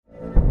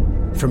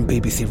From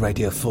BBC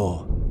Radio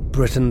 4,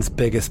 Britain's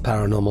biggest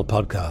paranormal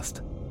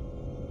podcast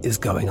is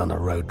going on a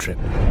road trip.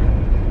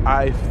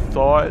 I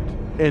thought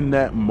in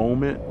that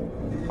moment,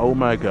 oh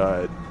my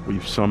God,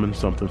 we've summoned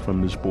something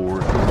from this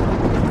board.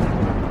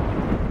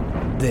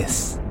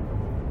 This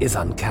is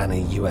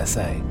Uncanny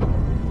USA.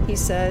 He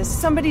says,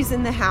 somebody's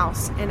in the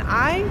house, and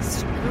I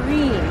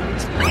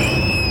screamed.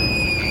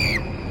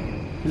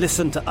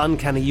 Listen to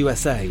Uncanny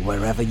USA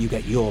wherever you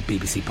get your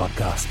BBC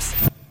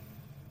podcasts,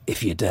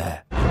 if you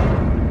dare.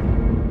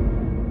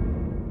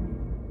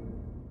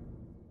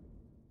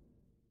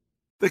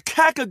 The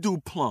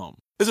Kakadu plum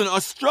is an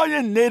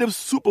Australian native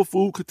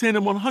superfood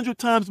containing 100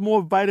 times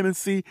more vitamin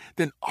C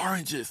than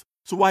oranges.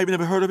 So why have you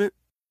never heard of it?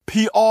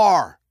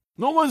 PR.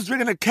 No one's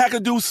drinking a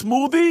Kakadu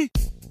smoothie?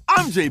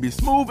 I'm JB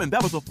Smoove, and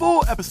that was a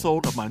full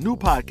episode of my new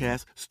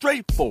podcast,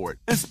 Straightforward,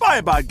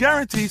 inspired by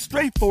guaranteed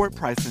straightforward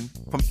pricing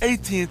from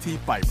AT&T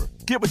Fiber.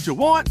 Get what you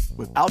want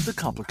without the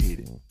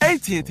complicated.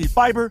 AT&T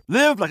Fiber,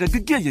 live like a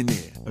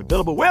gigillionaire.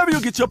 Available wherever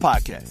you get your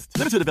podcasts.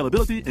 Limited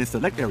availability in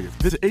select areas.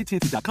 Visit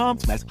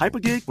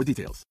AT&T.com/hypergig for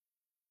details.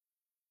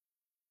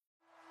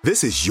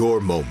 This is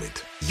your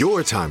moment,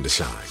 your time to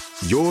shine,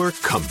 your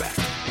comeback.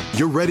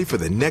 You're ready for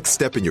the next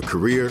step in your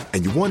career,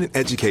 and you want an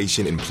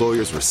education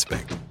employers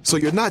respect. So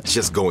you're not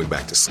just going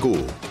back to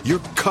school, you're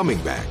coming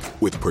back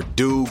with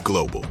Purdue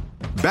Global.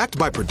 Backed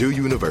by Purdue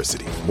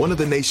University, one of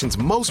the nation's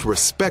most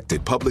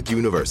respected public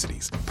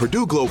universities,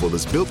 Purdue Global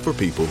is built for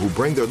people who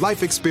bring their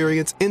life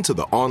experience into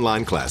the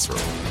online classroom.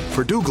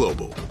 Purdue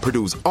Global,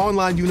 Purdue's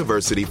online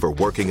university for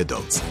working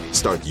adults.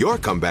 Start your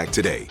comeback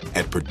today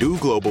at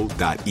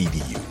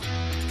purdueglobal.edu.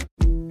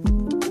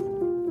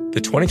 The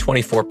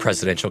 2024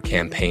 presidential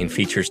campaign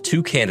features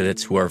two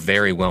candidates who are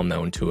very well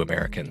known to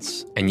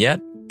Americans. And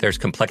yet, there's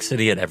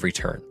complexity at every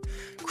turn.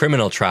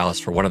 Criminal trials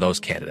for one of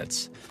those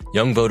candidates.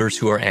 Young voters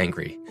who are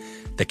angry.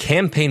 The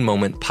Campaign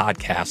Moment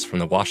podcast from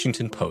the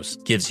Washington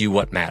Post gives you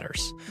what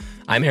matters.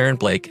 I'm Aaron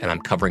Blake, and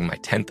I'm covering my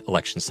 10th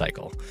election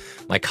cycle.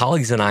 My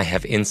colleagues and I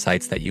have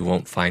insights that you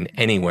won't find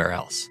anywhere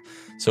else.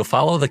 So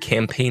follow The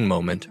Campaign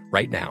Moment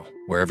right now,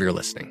 wherever you're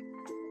listening.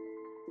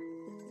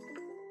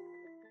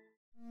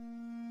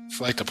 It's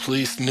like the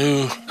police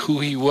knew who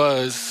he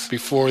was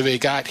before they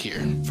got here.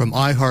 From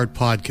iHeart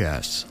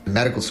Podcasts. The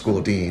medical school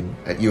dean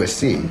at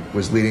USC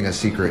was leading a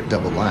secret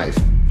double life.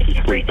 She's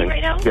breathing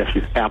right now? Yes,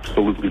 she's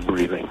absolutely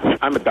breathing.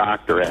 I'm a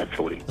doctor,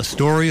 actually. A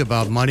story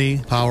about money,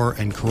 power,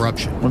 and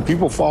corruption. When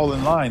people fall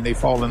in line, they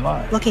fall in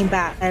line. Looking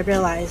back, I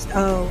realized,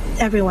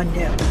 everyone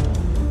knew.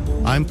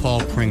 I'm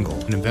Paul Pringle,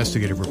 an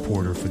investigative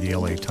reporter for the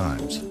LA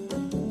Times.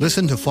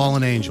 Listen to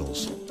Fallen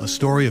Angels, a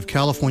story of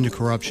California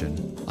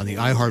corruption on the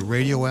iHeart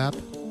Radio app,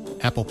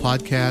 Apple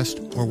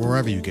Podcast, or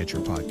wherever you get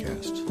your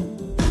podcasts.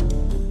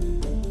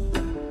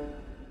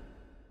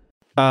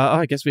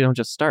 I guess we don't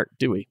just start,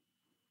 do we?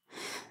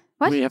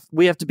 What?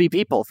 We have to be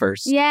people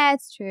first. Yeah,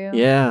 it's true.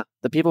 Yeah,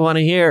 the people want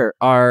to hear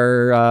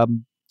our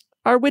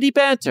witty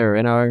banter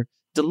and our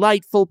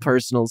delightful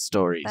personal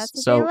stories. That's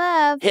what so they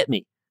love. Hit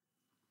me.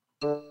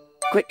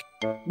 Quick,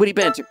 witty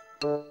banter.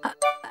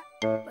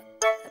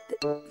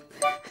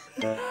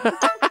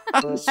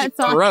 She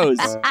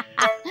froze.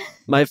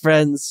 My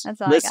friends,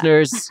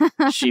 listeners,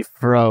 she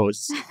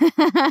froze.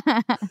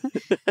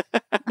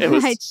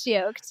 I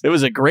choked. It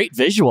was a great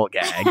visual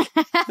gag.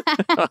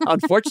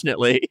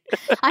 Unfortunately.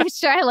 I'm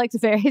sure I looked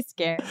very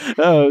scared.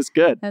 Oh, it was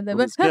good. And then, it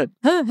was good.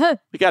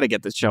 We got to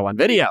get this show on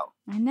video.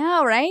 I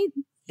know, right?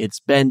 It's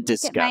been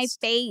discussed. Look at my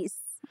face.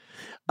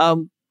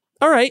 All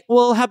right.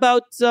 Well, how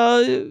about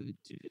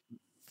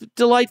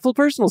delightful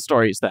personal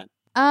stories then?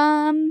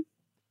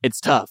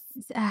 It's tough.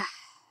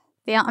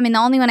 The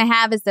only one I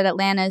have is that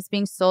Atlanta is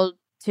being sold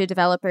to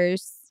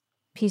developers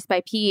piece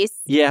by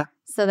piece. Yeah.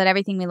 So that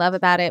everything we love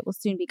about it will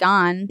soon be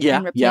gone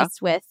and replaced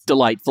with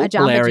delightful, a Jamba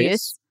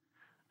hilarious.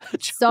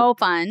 Juice. So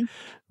fun.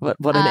 What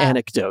an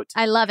anecdote.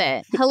 I love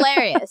it.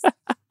 Hilarious.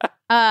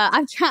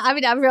 I'm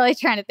really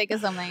trying to think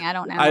of something. I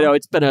don't know. I know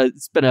it's been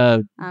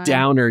a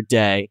downer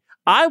day.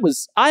 I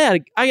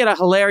got a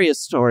hilarious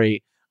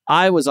story.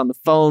 I was on the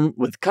phone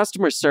with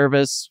customer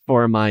service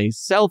for my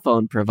cell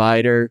phone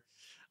provider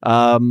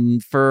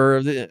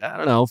for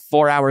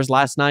 4 hours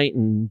last night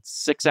and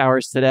 6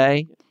 hours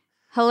today.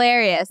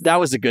 Hilarious. That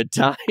was a good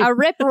time. A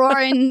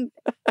rip-roaring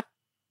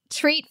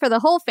treat for the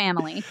whole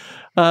family.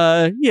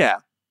 Yeah.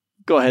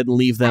 Go ahead and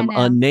leave them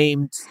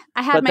unnamed.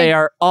 They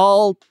are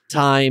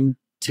all-time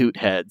toot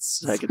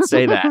heads. I can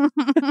say that.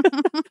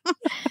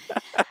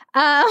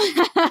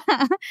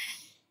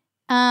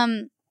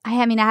 I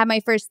had my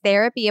first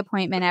therapy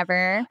appointment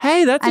ever.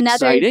 Hey, that's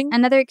exciting.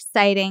 Another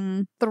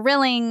exciting,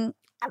 thrilling,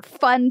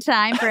 fun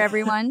time for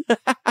everyone. Look,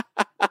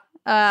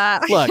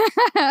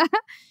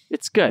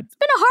 it's good. It's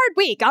been a hard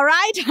week, all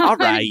right? All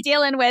right.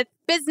 Dealing with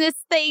business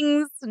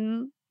things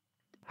and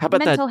How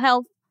about mental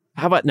health.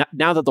 How about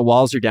now that the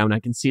walls are down, I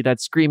can see that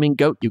screaming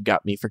goat you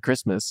got me for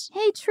Christmas.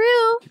 Hey,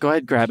 true. Go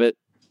ahead, grab it.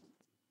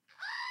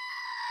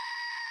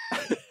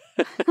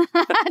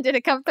 Did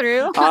it come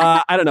through?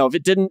 I don't know if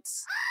it didn't.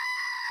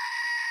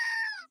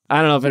 I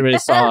don't know if anybody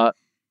saw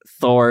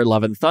Thor: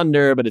 Love and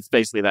Thunder, but it's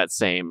basically that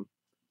same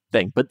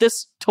thing. But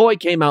this toy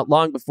came out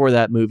long before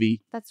that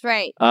movie. That's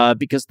right.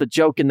 Because the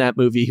joke in that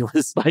movie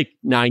was like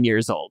 9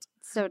 years old.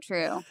 So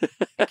true.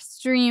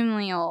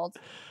 Extremely old.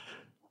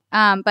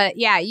 But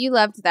yeah, you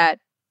loved that.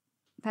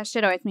 That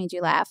shit always made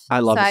you laugh. I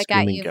love So a I got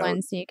screaming you goat.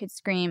 one so you could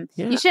scream.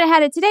 Yeah. You should have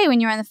had it today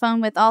when you were on the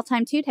phone with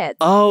All-Time Toot Heads.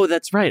 Oh,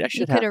 that's right. I You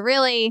should could have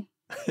really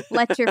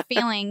let your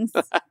feelings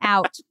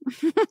out.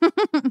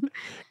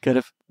 Could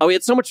have. Oh, we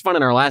had so much fun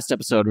in our last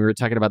episode. We were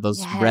talking about those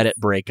Yes. Reddit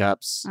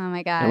breakups. Oh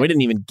my God. And we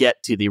didn't even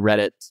get to the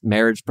Reddit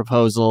marriage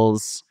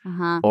proposals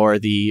or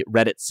the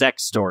Reddit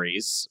sex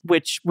stories,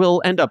 which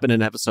will end up in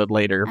an episode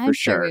later I'm for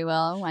sure we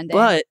will one day.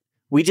 But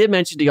we did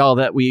mention to y'all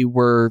that we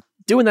were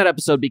doing that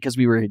episode because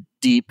we were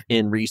deep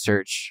in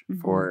research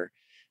for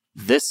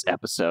this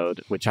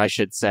episode, which I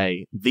should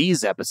say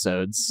these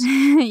episodes.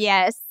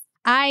 Yes.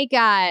 I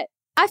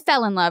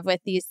fell in love with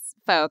these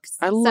folks.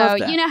 I love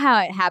that. You know how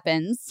it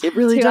happens. It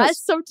really to does. us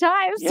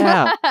sometimes.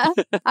 Yeah.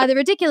 The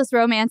ridiculous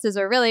romances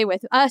are really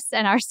with us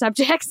and our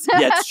subjects.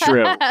 Yeah, it's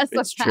true. It's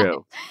Sometimes.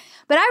 true.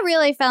 But I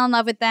really fell in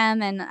love with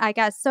them, and I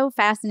got so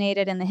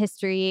fascinated in the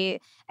history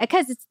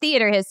because it's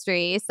theater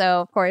history. So,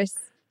 of course,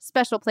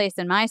 special place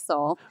in my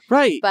soul.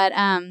 Right. But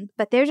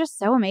they're just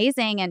so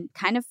amazing and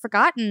kind of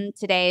forgotten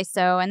today.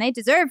 So, and they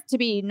deserve to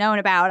be known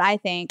about, I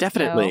think.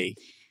 Definitely.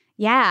 So,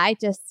 yeah,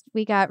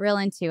 we got real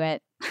into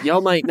it.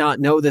 Y'all might not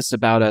know this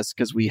about us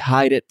because we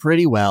hide it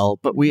pretty well,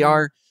 but we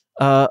are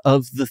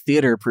of the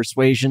theater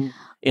persuasion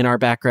in our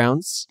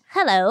backgrounds.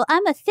 Hello,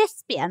 I'm a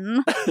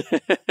thespian.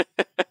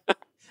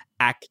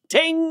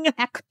 Acting.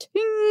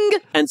 Acting.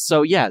 And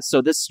so,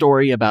 so this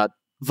story about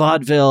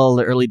vaudeville,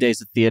 the early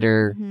days of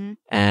theater,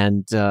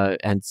 and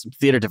some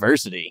theater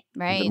diversity,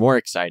 Right. even more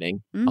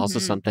exciting. Also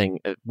something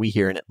we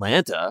here in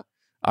Atlanta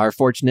are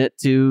fortunate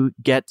to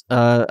get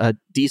a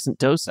decent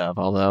dose of,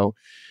 although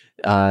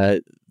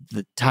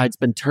the tide's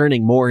been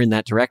turning more in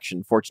that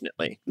direction,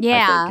 fortunately.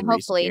 Yeah, I think, in recent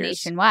hopefully years.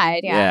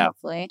 nationwide. Yeah, Yeah.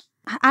 hopefully.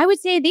 I would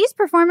say these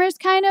performers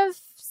kind of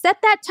set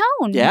that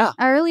tone. Yeah.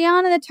 Early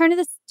on in the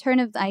turn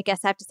of I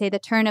guess I have to say the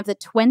turn of the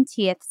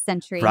 20th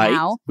century Right.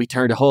 now. We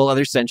turned a whole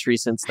other century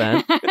since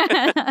then. But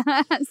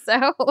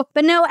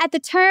no, at the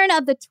turn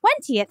of the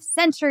 20th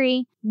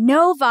century,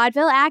 no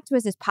vaudeville act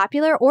was as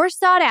popular or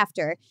sought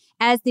after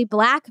as the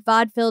Black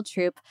vaudeville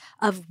troupe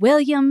of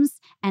Williams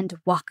and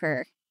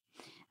Walker.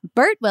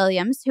 Burt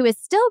Williams, who is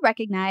still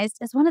recognized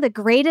as one of the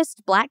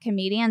greatest Black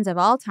comedians of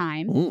all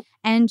time,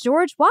 and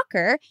George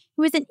Walker,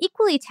 who is an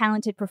equally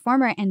talented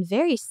performer and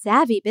very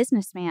savvy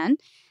businessman,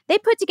 they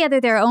put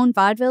together their own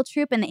vaudeville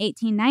troupe in the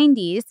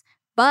 1890s.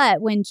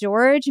 But when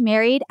George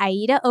married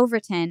Aida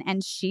Overton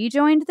and she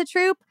joined the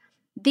troupe,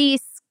 the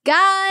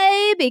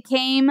sky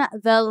became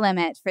the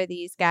limit for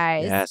these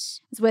guys.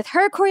 Yes. With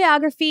her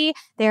choreography,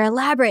 their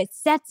elaborate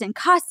sets and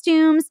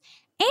costumes,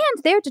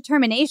 and their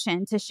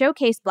determination to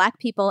showcase Black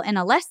people in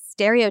a less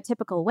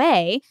stereotypical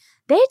way,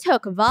 they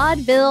took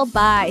vaudeville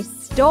by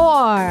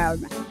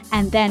storm.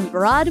 And then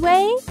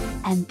Broadway,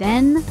 and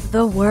then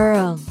the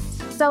world.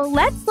 So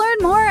let's learn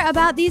more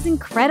about these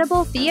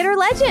incredible theater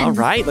legends. All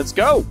right, let's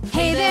go.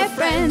 Hey there,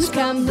 friends,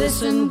 come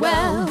listen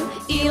well.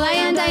 Eli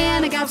and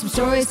Diana got some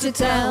stories to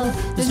tell.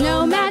 There's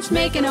no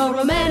matchmaking or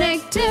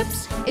romantic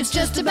tips. It's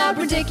just about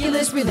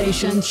ridiculous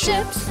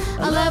relationships.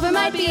 A lover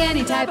might be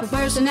any type of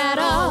person at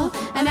all,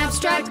 an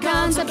abstract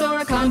concept or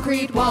a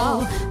concrete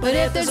wall. But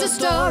if there's a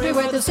story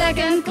worth a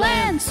second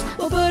glance,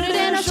 we'll put it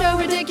in our show,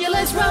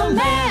 Ridiculous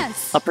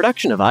Romance. A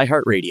production of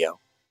iHeartRadio.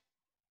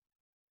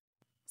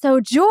 So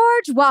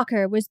George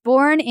Walker was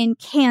born in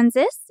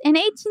Kansas in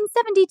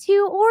 1872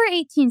 or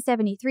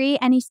 1873,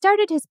 and he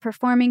started his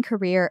performing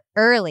career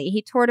early.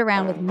 He toured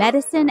around with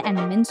medicine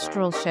and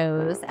minstrel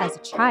shows as a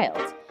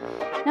child.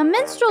 Now,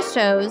 minstrel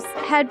shows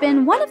had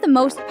been one of the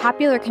most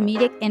popular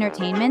comedic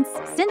entertainments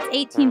since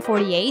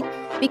 1848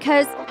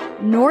 because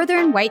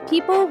Northern white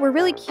people were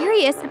really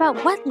curious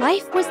about what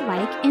life was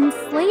like in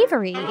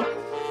slavery.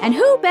 And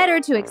who better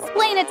to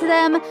explain it to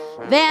them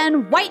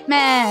than white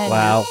men?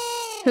 Wow.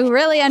 Who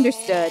really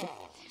understood.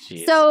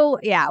 Jeez. So,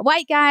 yeah,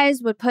 white guys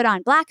would put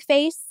on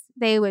blackface.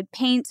 They would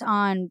paint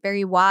on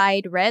very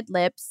wide red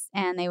lips,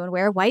 and they would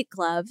wear white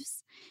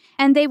gloves.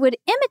 And they would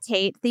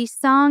imitate the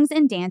songs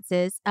and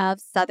dances of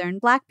Southern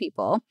Black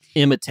people.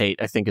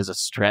 Imitate, I think, is a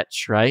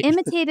stretch, right?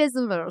 Imitate is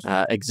a little...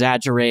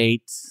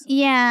 exaggerate.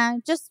 Yeah,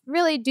 just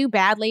really do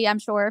badly, I'm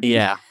sure.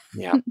 Yeah.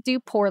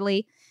 Do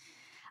poorly.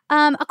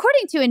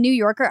 According to a New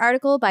Yorker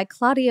article by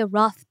Claudia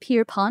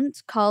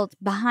Roth-Pierpont called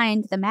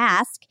Behind the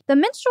Mask, the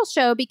minstrel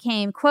show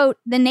became, quote,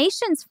 the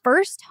nation's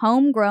first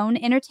homegrown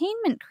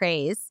entertainment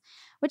craze,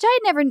 which I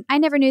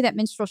never knew that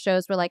minstrel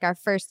shows were like our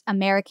first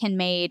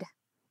American-made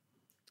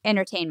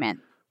entertainment.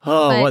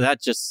 Oh, But well,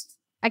 that just...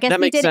 I guess that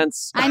we makes did.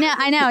 sense.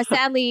 I know.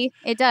 Sadly,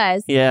 it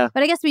does. Yeah.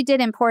 But I guess we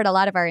did import a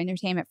lot of our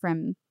entertainment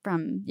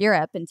from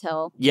Europe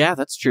until Yeah,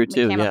 that's true,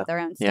 too. we came yeah. up with our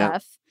own Yeah.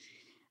 stuff.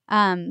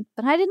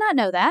 But I did not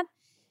know that.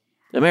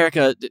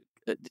 America,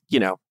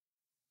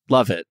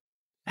 love it.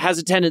 Has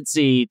a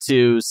tendency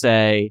to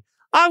say,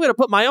 I'm going to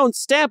put my own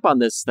stamp on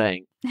this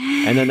thing.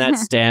 And then that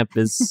stamp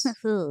is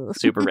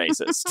super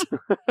racist.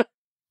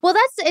 Well,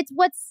 it's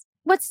what's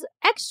what's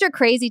extra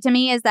crazy to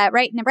me is that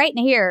right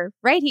here,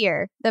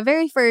 the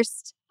very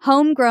first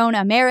homegrown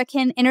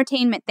American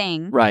entertainment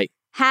thing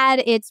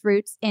had its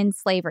roots in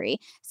slavery.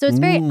 So it's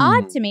very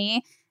odd to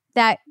me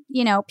that,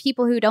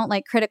 people who don't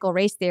like critical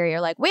race theory are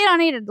like, we don't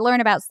need to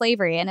learn about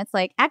slavery. And it's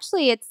like,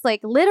 actually, it's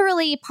like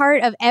literally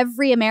part of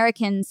every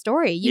American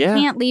story. You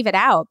can't leave it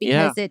out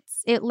because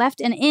it left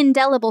an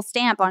indelible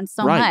stamp on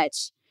so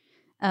much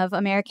of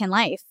American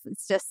life.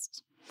 It's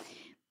just...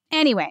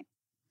 Anyway.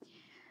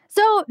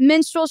 So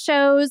minstrel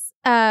shows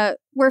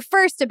were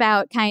first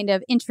about kind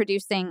of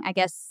introducing, I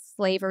guess,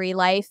 slavery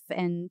life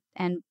and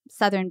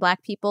Southern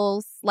Black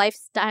people's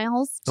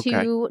lifestyles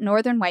to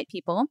Northern white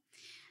people.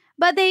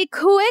 But they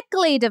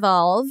quickly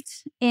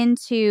devolved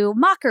into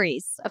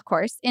mockeries, of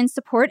course, in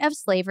support of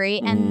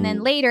slavery, and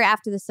then later,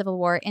 after the Civil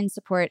War, in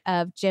support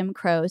of Jim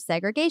Crow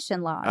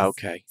segregation laws.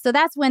 Okay. So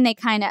that's when they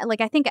kind of,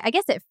 I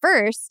guess at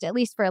first, at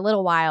least for a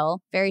little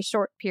while, very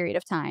short period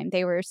of time,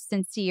 they were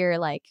sincere,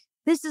 like,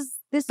 this is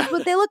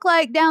what they look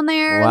like down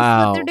there. Wow.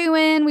 This is what they're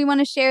doing. We want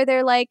to share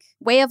their,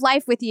 way of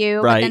life with you.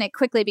 Right. But then it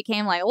quickly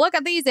became like, look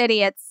at these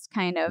idiots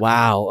kind of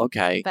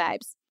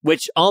vibes.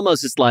 Which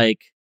almost is like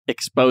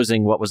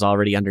exposing what was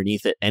already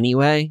underneath it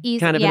anyway,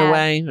 kind of in a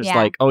way. It's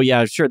like, oh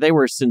yeah, sure, they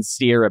were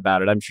sincere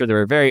about it. I'm sure they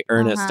were very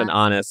earnest and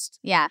honest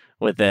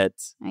with it.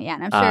 Yeah,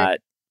 and I'm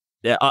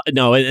sure.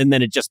 No, and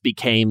then it just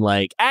became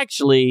like,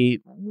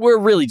 actually, we're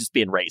really just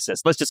being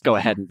racist. Let's just go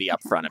ahead and be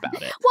upfront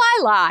about it. Why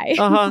lie?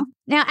 Uh-huh.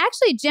 Now,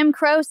 actually, Jim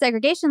Crow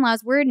segregation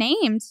laws were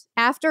named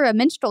after a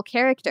minstrel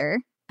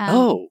character.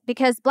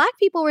 Because Black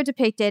people were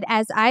depicted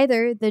as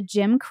either the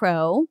Jim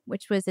Crow,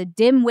 which was a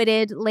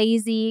dim-witted,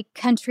 lazy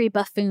country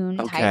buffoon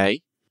type,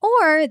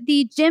 or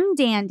the Jim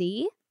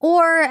Dandy,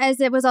 or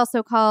as it was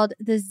also called,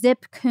 the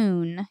Zip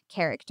Coon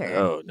character.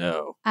 Oh,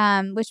 no.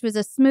 Which was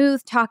a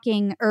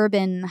smooth-talking,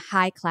 urban,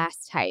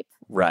 high-class type.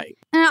 Right.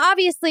 And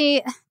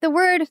obviously, the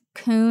word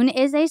coon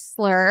is a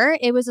slur.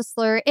 It was a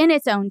slur in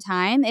its own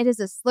time. It is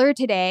a slur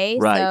today.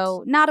 Right.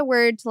 So not a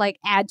word to,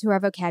 add to our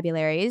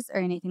vocabularies or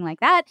anything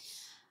like that.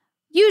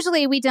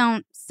 Usually we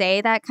don't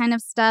say that kind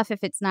of stuff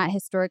if it's not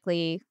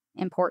historically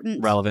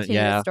important relevant to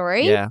the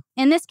story. Yeah.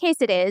 In this case,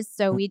 it is.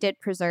 So we did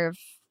preserve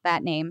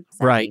that name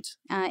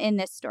in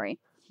this story.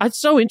 It's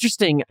so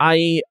interesting.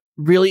 I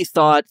really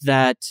thought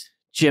that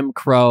Jim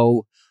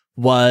Crow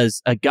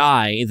was a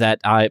guy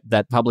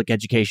that public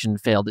education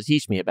failed to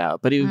teach me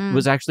about, but he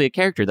was actually a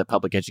character that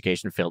public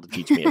education failed to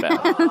teach me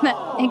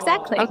about.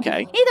 Exactly.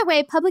 Okay. Either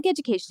way, public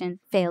education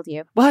failed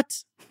you.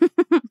 What?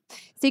 So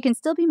you can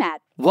still be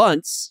mad.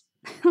 Once.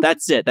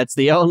 That's it. That's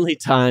the only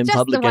time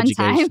public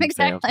education failed me.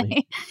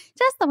 Exactly.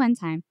 Just the one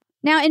time.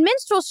 Now, in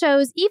minstrel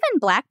shows, even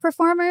Black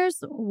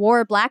performers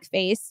wore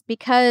blackface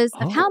because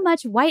of how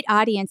much white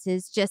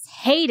audiences just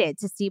hated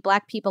to see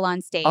Black people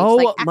on stage.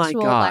 Oh, actual my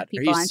God. Black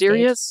people Are you on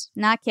serious?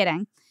 Stage. Not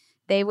kidding.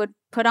 They would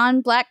put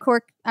on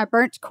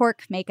burnt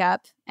cork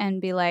makeup and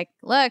be like,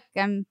 look,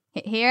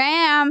 here I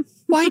am.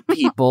 White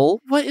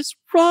people? What is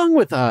wrong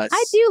with us?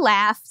 I do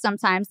laugh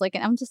sometimes.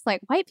 I'm just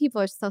like, white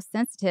people are so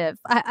sensitive.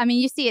 I mean,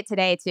 you see it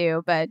today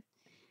too, but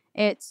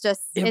it's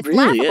really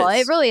laughable.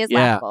 Is. It really is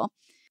laughable.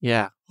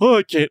 Yeah. Oh,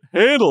 I can't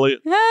handle it.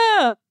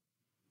 Yeah.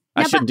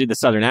 I shouldn't do the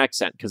Southern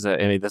accent because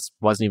this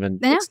wasn't even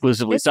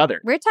exclusively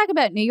Southern. We're talking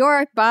about New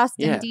York,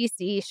 Boston,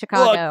 D.C.,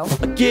 Chicago.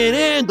 Look, I can't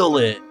handle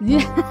it.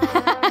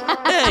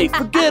 Hey,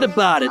 forget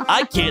about it.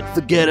 I can't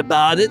forget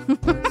about it.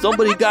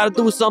 Somebody got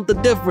to do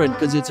something different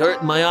because it's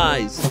hurting my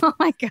eyes. Oh,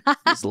 my God.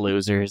 These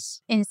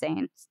losers.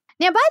 Insane.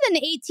 Now, by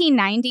the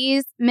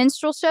 1890s,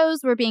 minstrel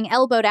shows were being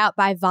elbowed out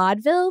by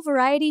vaudeville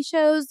variety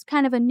shows,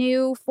 kind of a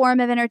new form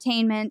of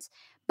entertainment.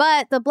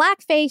 But the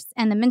blackface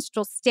and the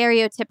minstrel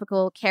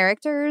stereotypical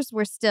characters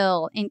were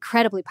still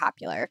incredibly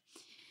popular.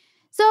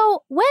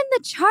 So when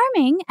the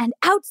charming and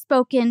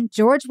outspoken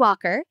George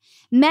Walker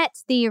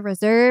met the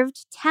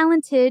reserved,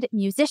 talented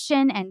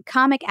musician and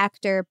comic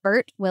actor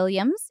Bert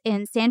Williams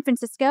in San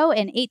Francisco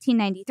in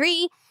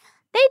 1893,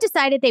 they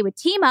decided they would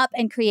team up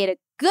and create a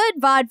good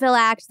vaudeville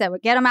act that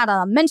would get them out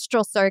of the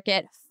minstrel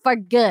circuit for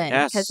good,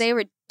 because they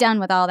were done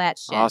with all that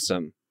shit.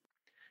 Awesome.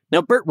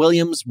 Now, Bert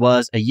Williams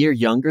was a year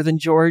younger than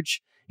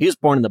George. He was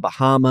born in the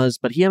Bahamas,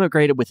 but he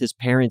immigrated with his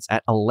parents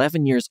at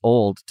 11 years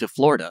old to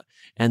Florida,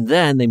 and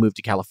then they moved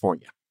to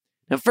California.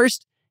 Now,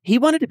 first, he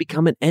wanted to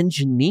become an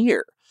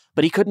engineer,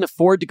 but he couldn't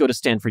afford to go to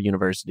Stanford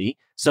University,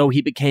 so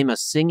he became a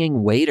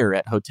singing waiter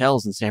at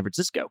hotels in San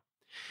Francisco.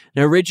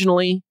 Now,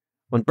 originally,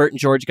 when Bert and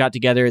George got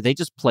together, they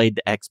just played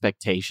the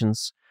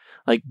expectations.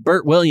 Like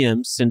Bert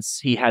Williams, since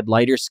he had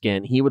lighter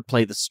skin, he would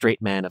play the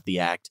straight man of the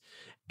act,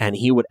 and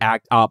he would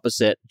act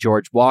opposite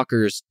George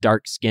Walker's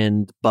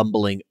dark-skinned,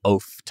 bumbling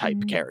oaf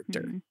type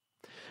character.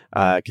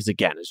 Because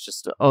again, it's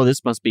just,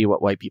 this must be what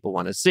white people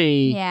want to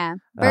see. Yeah.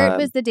 Bert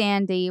was the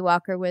dandy.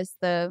 Walker was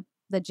the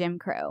Jim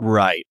Crow.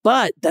 Right.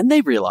 But then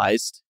they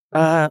realized,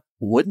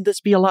 wouldn't this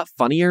be a lot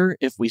funnier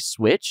if we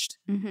switched?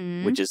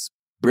 Which is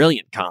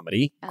brilliant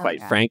comedy,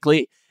 quite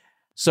frankly.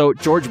 So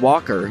George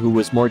Walker, who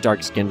was more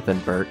dark-skinned than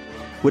Bert,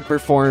 would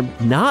perform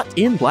not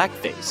in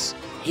blackface.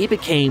 He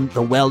became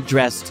the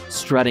well-dressed,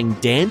 strutting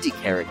dandy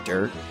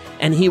character,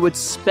 And he would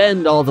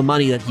spend all the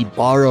money that he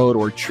borrowed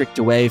or tricked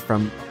away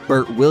from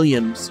Burt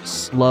Williams'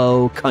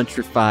 slow,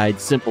 countrified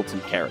simpleton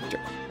character.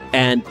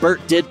 And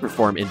Burt did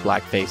perform in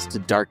blackface to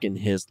darken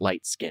his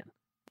light skin.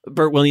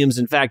 Burt Williams,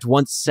 in fact,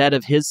 once said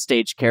of his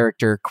stage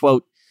character,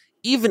 quote,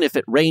 "Even if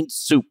it rained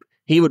soup,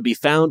 he would be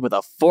found with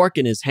a fork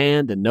in his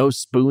hand and no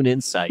spoon in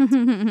sight."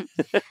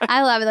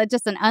 I love it. Like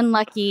just an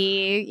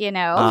unlucky,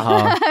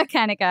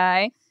 kind of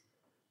guy.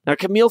 Now,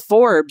 Camille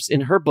Forbes,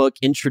 in her book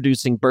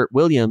Introducing Burt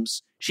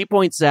Williams, she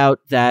points out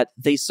that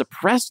they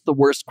suppressed the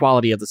worst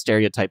quality of the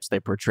stereotypes they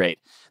portrayed.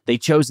 They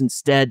chose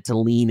instead to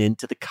lean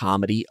into the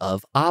comedy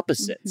of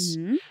opposites.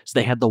 Mm-hmm. So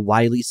they had the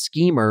wily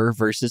schemer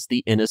versus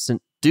the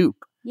innocent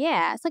dupe.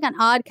 Yeah, it's like an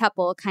Odd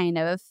Couple kind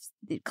of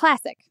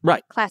classic.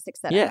 Right. Classic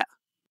setup. Yeah.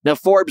 Now,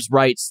 Forbes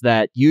writes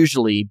that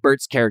usually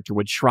Burt's character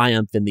would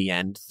triumph in the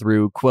end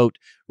through, quote,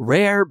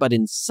 "rare but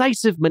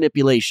incisive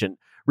manipulation,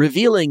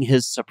 revealing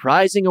his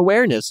surprising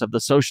awareness of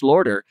the social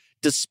order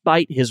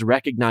despite his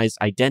recognized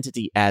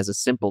identity as a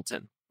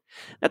simpleton."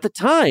 At the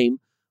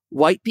time,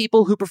 white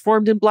people who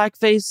performed in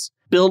blackface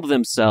billed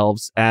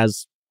themselves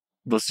as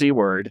the C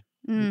word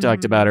we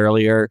talked about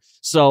earlier.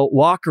 So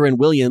Walker and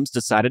Williams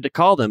decided to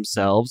call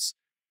themselves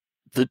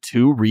the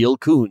Two Real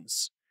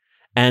Coons.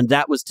 And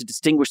that was to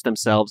distinguish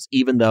themselves,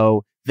 even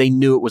though they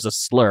knew it was a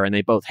slur and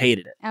they both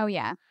hated it. Oh,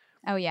 yeah.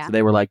 So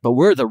they were like, but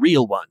we're the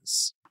real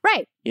ones.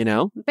 Right. You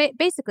know?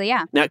 Basically,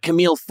 yeah. Now,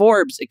 Camille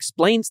Forbes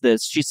explains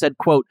this. She said,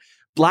 quote,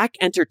 "Black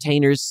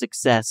entertainers'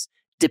 success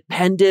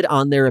depended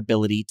on their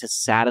ability to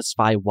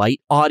satisfy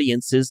white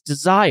audiences'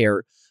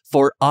 desire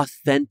for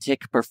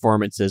authentic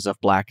performances of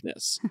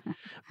blackness."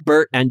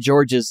 Burt and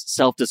George's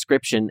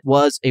self-description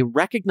was a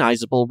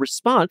recognizable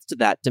response to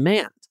that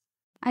demand.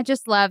 I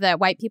just love that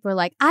white people are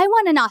like, I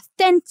want an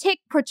authentic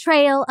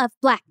portrayal of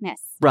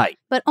blackness. Right.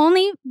 But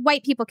only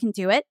white people can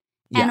do it.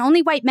 And Yeah.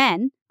 only white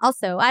men.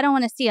 Also, I don't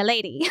want to see a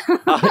lady.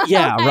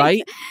 Yeah,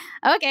 right?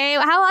 Okay,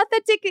 how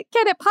authentic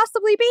can it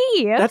possibly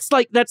be?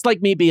 That's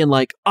like me being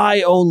like,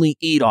 I only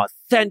eat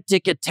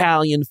authentic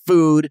Italian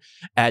food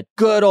at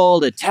good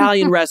old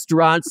Italian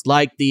restaurants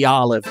like the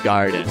Olive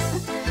Garden.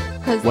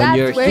 Because When that's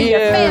you're where here,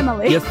 your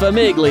family. you're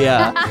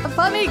famiglia.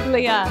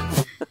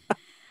 Famiglia.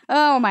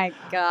 Oh my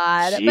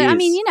God. But I Jeez.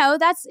 mean,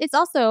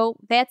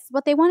 that's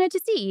what they wanted to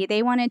see.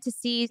 They wanted to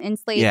see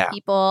enslaved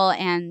people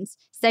and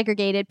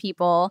segregated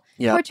people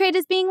portrayed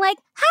as being like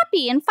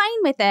happy and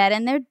fine with it,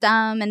 and they're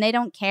dumb and they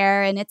don't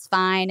care and it's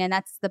fine, and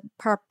that's the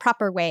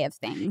proper way of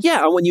things.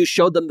 Yeah, and when you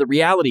showed them the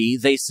reality,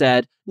 they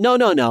said, no,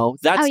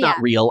 that's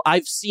not real.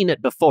 I've seen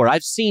it before.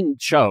 I've seen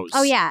shows.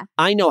 Oh, yeah.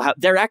 I know how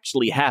they're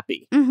actually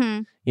happy.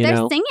 Mm-hmm. They're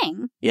know?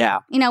 singing. Yeah.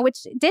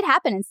 Which did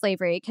happen in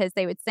slavery because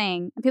they would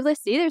sing. And people like,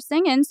 see, they're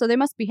singing, so they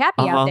must be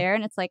happy out there.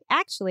 And it's like,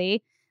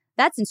 actually,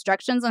 that's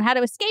instructions on how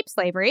to escape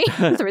slavery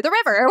through the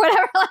river or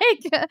whatever.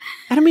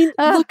 And I mean,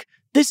 look,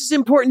 this is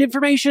important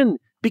information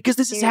because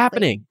this is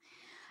happening.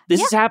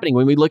 This is happening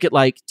when we look at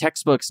like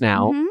textbooks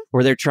now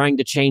where they're trying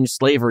to change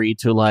slavery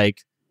to like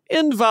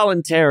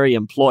involuntary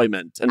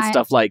employment and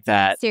stuff like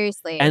that.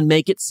 Seriously. And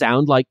make it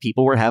sound like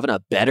people were having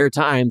a better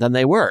time than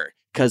they were.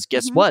 Because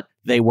guess what?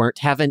 They weren't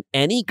having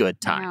any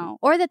good time. No.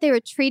 Or that they were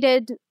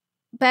treated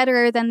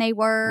better than they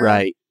were.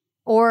 Right.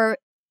 Or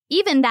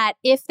even that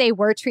if they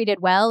were treated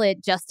well,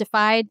 it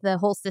justified the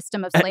whole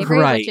system of slavery,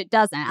 which it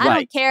doesn't. I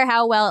don't care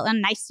how well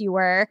and nice you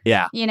were.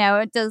 Yeah.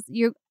 It does.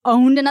 You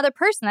owned another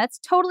person. That's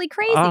totally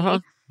crazy.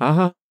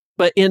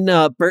 But in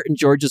Burt and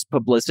George's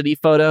publicity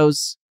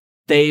photos,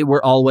 they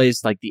were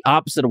always like the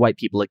opposite of what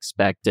people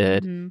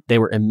expected. They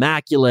were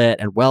immaculate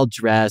and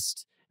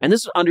well-dressed. And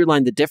this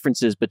underlined the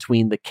differences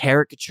between the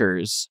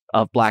caricatures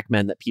of black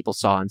men that people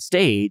saw on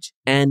stage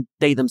and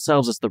they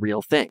themselves as the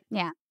real thing.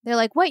 Yeah. They're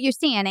like, what you're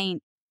seeing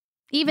ain't,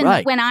 even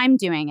when I'm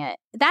doing it,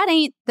 that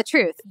ain't the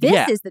truth.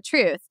 This is the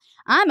truth.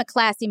 I'm a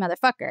classy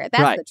motherfucker.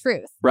 That's the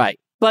truth. Right.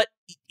 But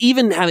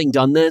even having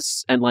done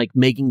this and like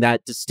making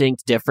that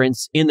distinct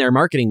difference in their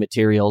marketing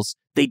materials,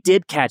 they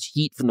did catch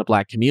heat from the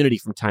black community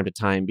from time to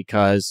time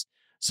because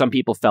some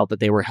people felt that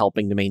they were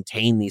helping to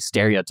maintain these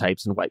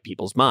stereotypes in white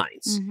people's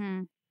minds.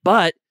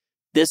 But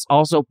this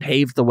also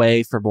paved the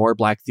way for more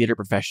black theater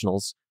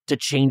professionals to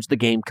change the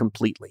game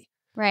completely.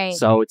 Right.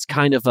 So it's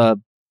kind of a,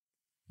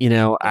 I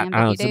don't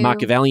know, it's a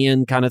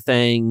Machiavellian kind of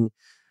thing.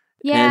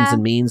 Ends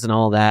and means and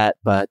all that.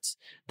 But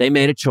they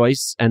made a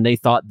choice and they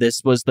thought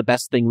this was the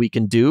best thing we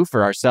can do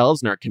for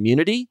ourselves and our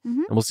community.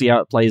 And we'll see how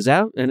it plays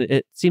out. And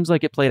it seems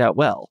like it played out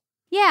well.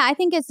 Yeah, I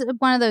think it's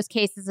one of those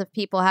cases of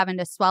people having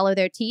to swallow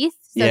their teeth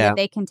so that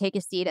they can take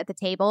a seat at the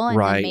table and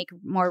then make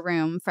more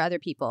room for other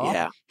people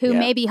who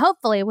maybe,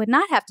 hopefully, would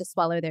not have to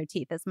swallow their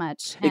teeth as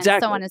much and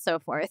so on and so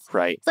forth.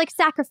 Right. It's like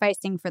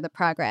sacrificing for the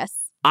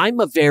progress. I'm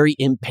a very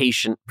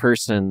impatient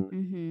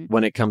person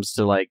when it comes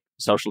to like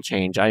social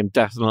change. I am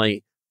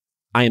definitely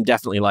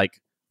like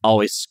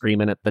always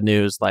screaming at the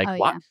news like,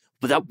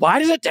 why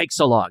does it take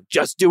so long?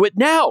 Just do it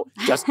now.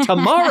 Just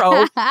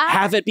tomorrow,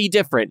 have it be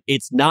different.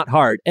 It's not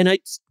hard. And I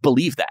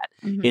believe that.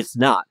 It's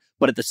not.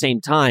 But at the same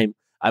time,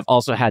 I've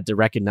also had to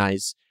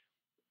recognize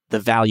the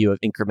value of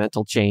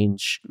incremental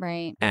change.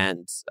 Right.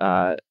 And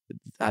I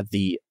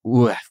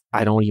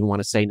don't even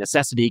want to say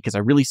necessity because I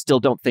really still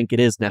don't think it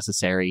is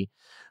necessary.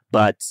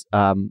 But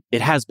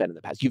it has been in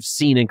the past. You've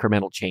seen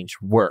incremental change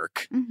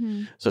work.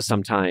 Mm-hmm. So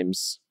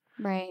sometimes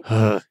right.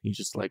 You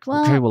just like,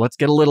 okay, well, let's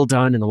get a little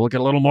done and then we'll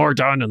get a little more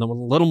done and then a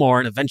little more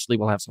and eventually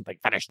we'll have something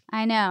finished.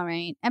 I know,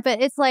 right?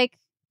 But it's like,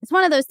 it's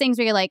one of those things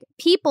where you're like,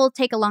 people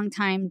take a long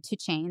time to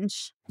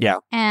change. Yeah.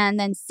 And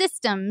then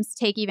systems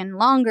take even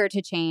longer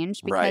to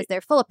change because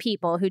they're full of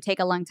people who take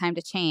a long time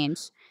to change.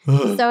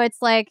 So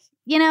it's like,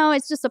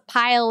 it's just a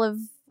pile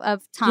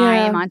of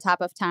time on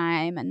top of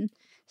time and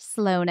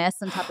slowness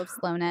on top of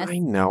slowness. I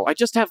know. I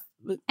just have,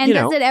 and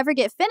does it ever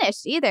get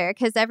finished either?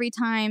 Because every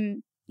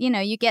time,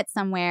 you get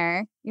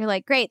somewhere, you're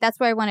like, great, that's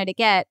where I wanted to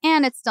get.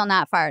 And it's still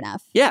not far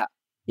enough. Yeah.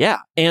 Yeah.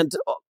 And,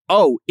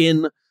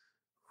 in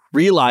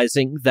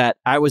realizing that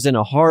I was in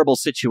a horrible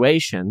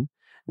situation,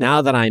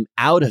 now that I'm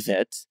out of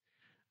it,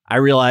 I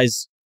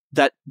realize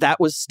that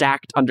was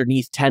stacked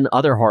underneath 10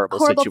 other horrible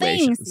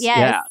situations. Things. Yes.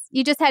 Yeah.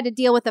 You just had to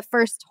deal with the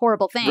first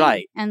horrible thing.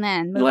 Right. And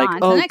then move like,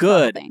 on to the next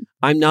horrible thing.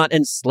 I'm not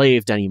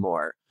enslaved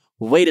anymore.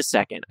 Wait a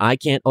second. I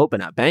can't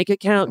open a bank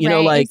account.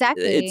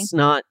 Exactly. It's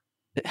not.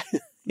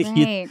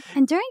 Right.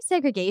 And during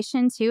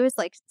segregation, too, is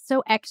like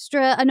so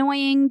extra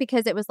annoying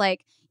because it was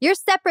like, you're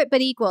separate but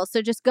equal.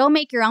 So just go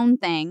make your own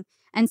thing.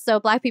 And so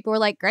Black people were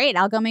like, great,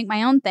 I'll go make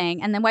my own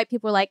thing. And then white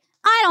people were like,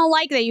 I don't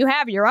like that you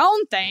have your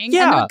own thing.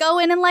 Yeah. And they'll go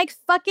in and like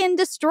fucking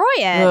destroy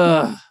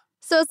it.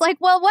 So it's like,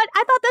 well, what? I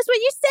thought that's what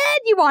you said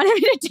you wanted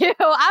me to do.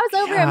 I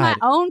was over in my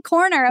own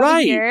corner over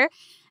here.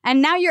 And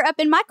now you're up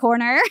in my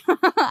corner.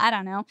 I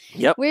don't know.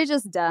 Yep. We're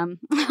just dumb.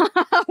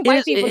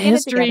 White people,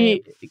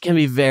 history can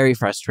be very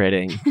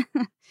frustrating,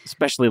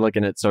 especially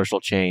looking at social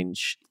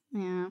change.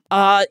 Yeah.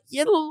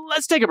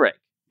 Let's take a break.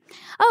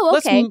 Oh,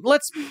 okay.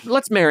 Let's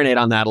marinate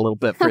on that a little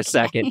bit for a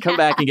second. Come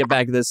back and get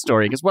back to this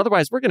story because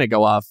otherwise we're going to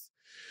go off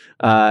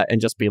and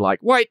just be like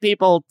white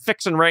people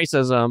fixing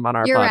racism on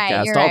our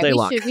podcast all day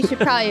long. We should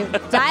probably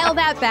dial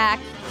that back.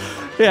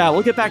 Yeah,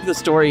 we'll get back to the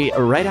story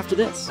right after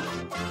this.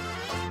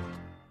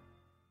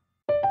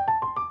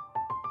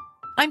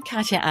 I'm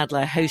Katya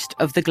Adler, host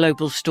of The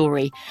Global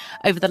Story.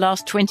 Over the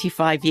last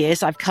 25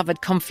 years, I've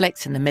covered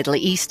conflicts in the Middle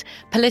East,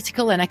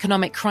 political and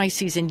economic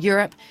crises in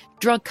Europe,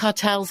 drug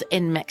cartels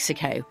in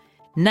Mexico.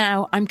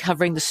 Now I'm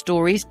covering the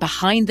stories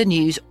behind the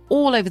news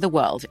all over the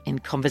world in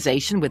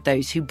conversation with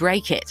those who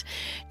break it.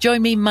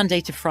 Join me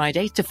Monday to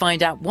Friday to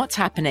find out what's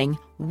happening,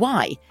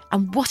 why,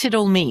 and what it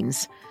all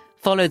means.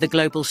 Follow The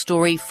Global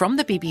Story from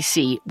the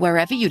BBC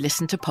wherever you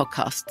listen to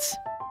podcasts.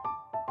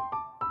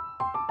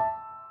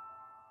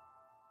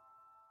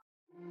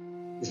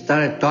 We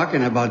started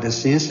talking about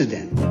this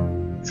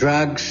incident.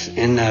 Drugs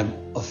and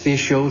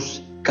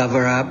officials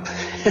cover up.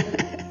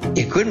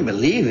 You couldn't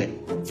believe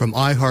it. From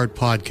iHeart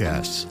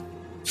Podcasts.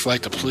 It's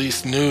like the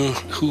police knew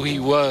who he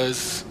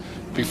was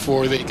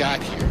before they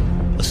got here.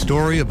 A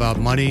story about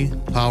money,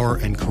 power,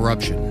 and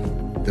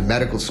corruption. The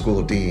medical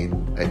school dean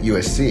at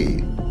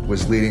USC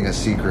was leading a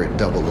secret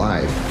double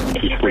life.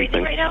 She's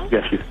breathing right now?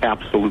 Yes, she's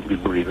absolutely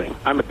breathing.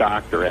 I'm a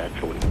doctor,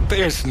 actually.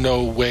 There's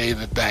no way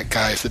that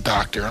guy's a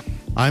doctor.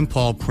 I'm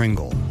Paul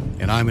Pringle,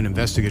 and I'm an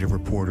investigative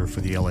reporter for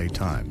the LA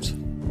Times.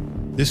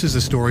 This is the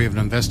story of an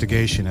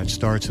investigation that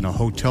starts in a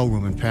hotel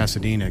room in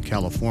Pasadena,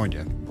 California,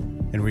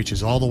 and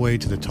reaches all the way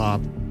to the top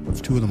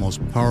of two of the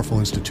most powerful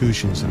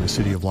institutions in the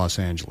city of Los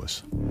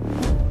Angeles.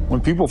 When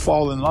people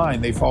fall in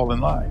line, they fall in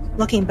line.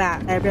 Looking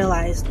back, I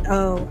realized,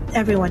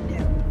 everyone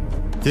knew.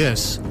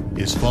 This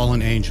is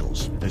Fallen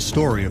Angels, a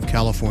story of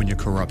California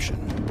corruption.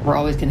 We're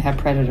always going to have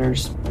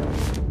predators.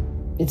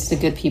 It's the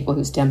good people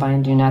who stand by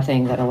and do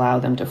nothing that allow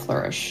them to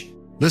flourish.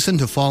 Listen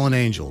to Fallen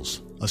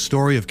Angels, a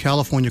story of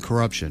California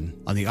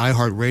corruption on the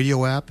iHeart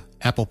Radio app,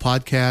 Apple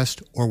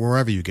Podcast, or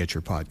wherever you get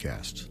your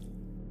podcasts.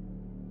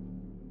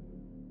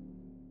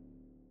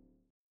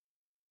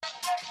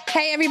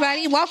 Hey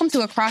everybody, welcome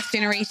to Across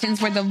Generations,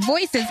 where the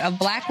voices of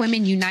Black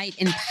women unite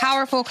in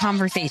powerful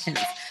conversations.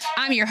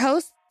 I'm your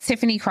host,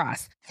 Tiffany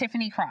Cross.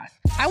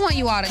 I want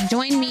you all to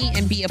join me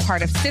and be a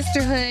part of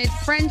sisterhood,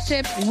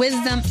 friendship,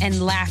 wisdom,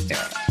 and laughter.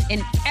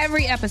 In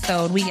every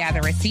episode, we gather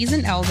a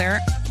seasoned elder.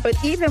 But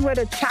even with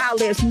a child,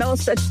 there's no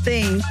such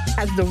thing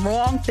as the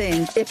wrong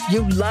thing if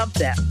you love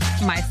them.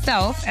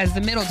 Myself as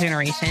the middle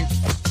generation.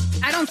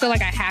 I don't feel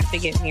like I have to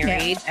get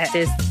married at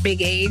this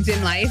big age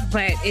in life,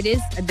 but it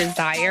is a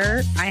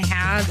desire I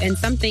have and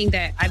something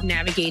that I've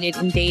navigated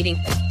in dating.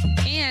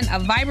 And a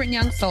vibrant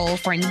young soul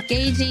for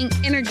engaging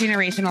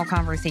intergenerational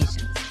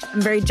conversations.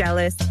 I'm very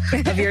jealous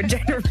of your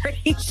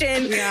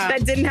generation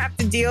that didn't have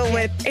to deal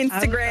with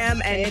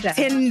Instagram and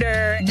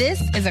Tinder. This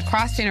is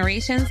Across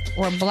Generations,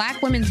 where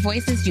Black women's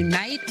voices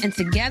unite, and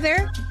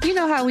together, you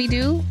know how we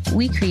do,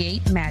 we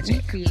create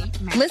magic.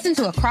 Listen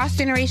to Across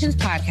Generations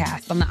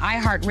podcast on the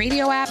iHeart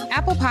Radio app,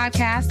 Apple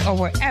Podcasts, or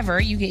wherever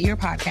you get your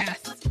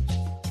podcasts.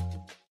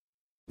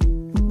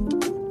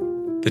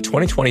 The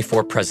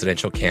 2024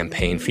 presidential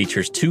campaign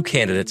features two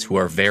candidates who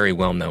are very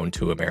well known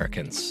to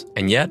Americans,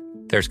 and yet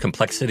there's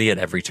complexity at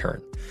every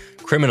turn.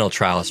 Criminal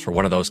trials for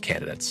one of those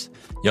candidates.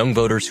 Young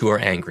voters who are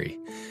angry.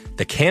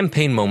 The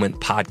Campaign Moment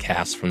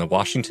podcast from the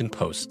Washington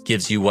Post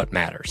gives you what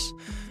matters.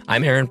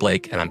 I'm Aaron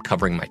Blake, and I'm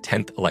covering my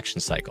 10th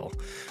election cycle.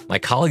 My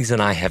colleagues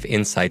and I have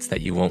insights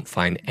that you won't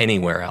find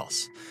anywhere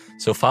else.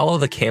 So follow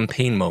The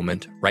Campaign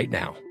Moment right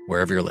now,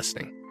 wherever you're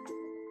listening.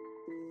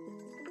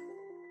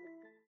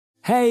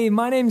 Hey,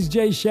 my name's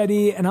Jay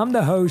Shetty, and I'm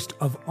the host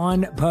of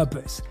On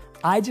Purpose.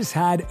 I just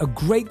had a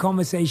great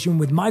conversation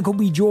with Michael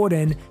B.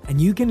 Jordan,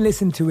 and you can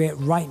listen to it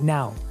right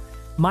now.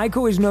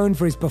 Michael is known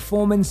for his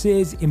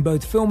performances in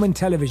both film and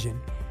television.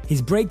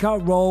 His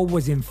breakout role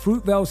was in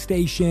Fruitvale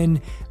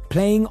Station,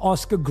 playing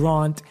Oscar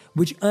Grant,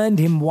 which earned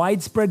him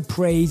widespread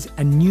praise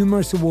and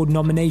numerous award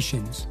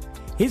nominations.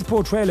 His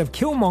portrayal of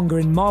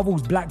Killmonger in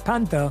Marvel's Black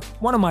Panther,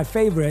 one of my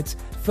favorites,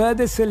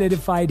 further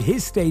solidified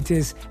his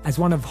status as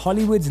one of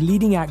Hollywood's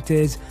leading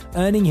actors,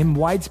 earning him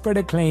widespread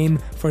acclaim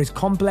for his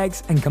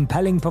complex and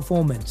compelling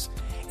performance.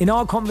 In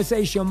our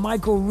conversation,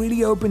 Michael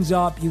really opens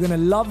up. You're going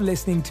to love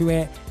listening to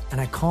it,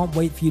 and I can't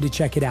wait for you to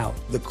check it out.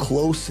 The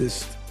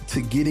closest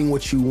to getting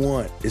what you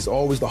want is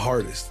always the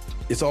hardest.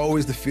 It's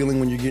always the feeling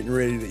when you're getting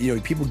ready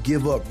to, people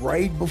give up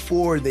right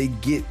before they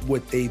get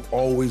what they've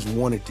always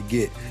wanted to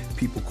get.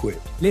 People quit.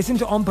 Listen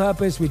to On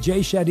Purpose with Jay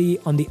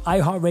Shetty on the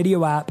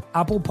iHeartRadio app,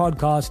 Apple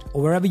Podcast,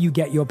 or wherever you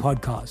get your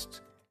podcasts.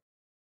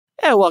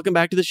 Hey, welcome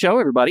back to the show,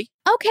 everybody.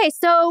 Okay,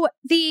 so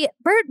the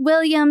Burt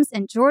Williams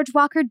and George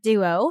Walker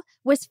duo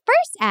was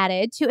first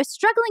added to a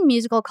struggling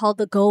musical called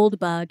The Gold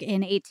Bug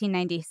in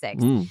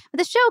 1896. But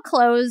the show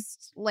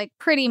closed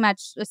pretty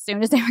much as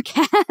soon as they were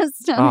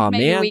cast,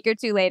 maybe a week or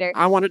two later.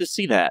 I wanted to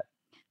see that.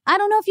 I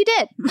don't know if you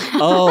did.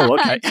 Oh,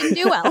 okay. Didn't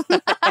do well.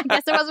 I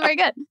guess it wasn't very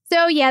good.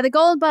 So yeah, The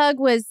Gold Bug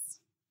was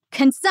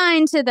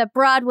consigned to the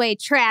Broadway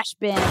trash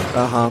bin.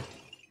 Uh-huh.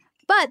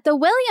 But the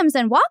Williams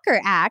and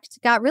Walker act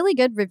got really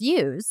good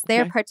reviews,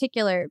 their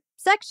particular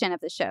section of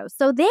the show.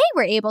 So they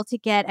were able to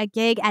get a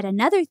gig at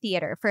another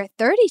theater for a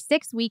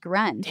 36-week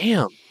run.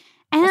 Damn.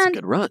 That's a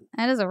good run.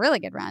 That is a really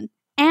good run.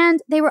 And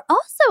they were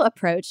also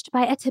approached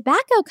by a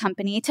tobacco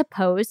company to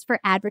pose for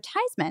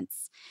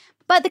advertisements.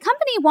 But the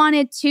company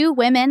wanted 2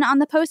 women on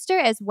the poster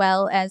as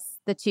well as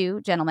the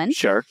 2 gentlemen.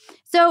 Sure.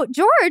 So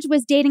George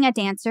was dating a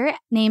dancer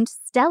named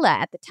Stella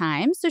at the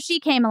time. So she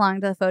came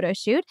along to the photo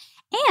shoot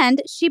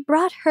and she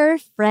brought her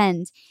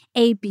friend,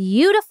 a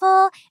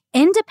beautiful,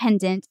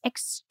 independent,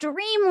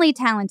 extremely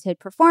talented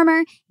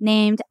performer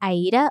named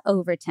Aida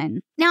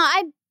Overton. Now,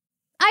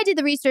 I did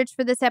the research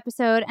for this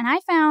episode and I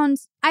found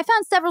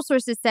several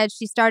sources said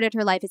she started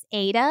her life as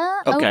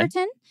Ada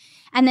Overton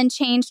and then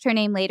changed her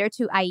name later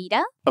to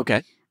Aida.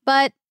 Okay.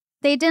 But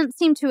they didn't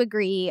seem to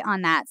agree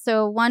on that.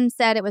 So one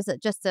said it was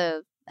just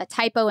a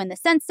typo in the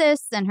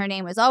census and her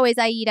name was always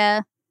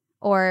Aida,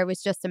 or it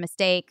was just a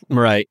mistake.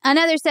 Right.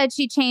 Another said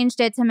she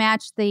changed it to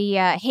match the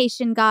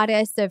Haitian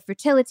goddess of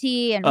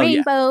fertility and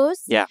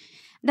rainbows. Yeah.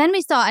 Then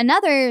we saw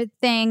another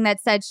thing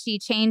that said she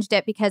changed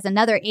it because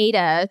another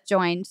Ada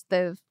joined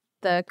the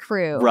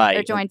crew. Right.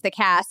 Or joined the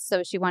cast,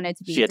 so she wanted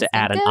to be She had to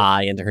add an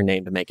I into her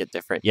name to make it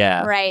different.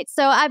 Yeah. Right.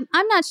 So I'm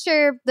not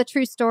sure the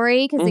true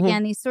story because,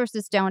 again, these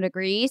sources don't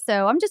agree.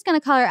 So I'm just going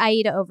to call her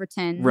Aida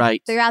Overton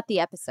throughout the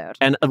episode.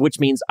 And which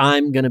means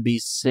I'm going to be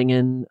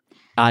singing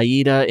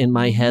Aida in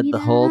my head the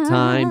whole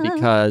time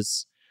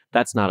because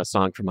that's not a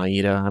song from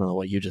Aida. I don't know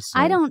what you just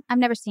said. I've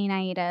never seen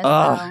Aida.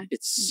 Oh,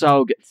 it's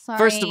so good. Sorry,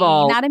 First of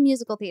all, not a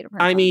musical theater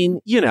person. I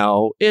mean,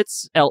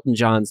 it's Elton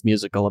John's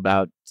musical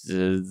about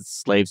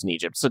slaves in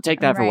Egypt. So take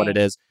that for what it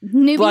is.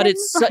 Nubians?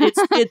 But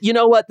it's you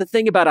know what? The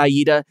thing about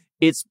Aida,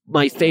 it's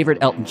my favorite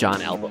Elton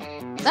John album.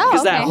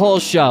 Because that whole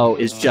show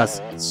is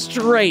just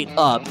straight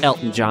up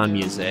Elton John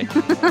music.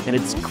 And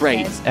it's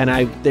great. And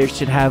I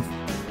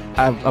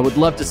would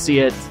love to see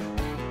it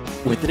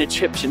with an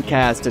Egyptian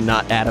cast and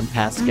not Adam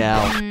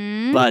Pascal.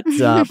 But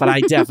I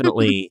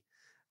definitely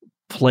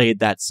played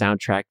that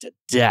soundtrack to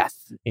death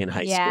in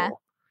high school.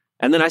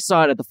 And then I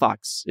saw it at the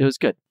Fox. It was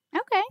good.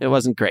 Okay. It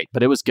wasn't great,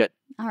 but it was good.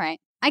 All right.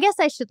 I guess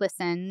I should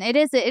listen. It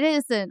is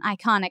an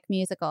iconic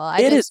musical.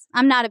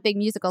 I'm not a big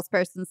musicals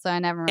person, so I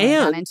never really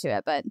got into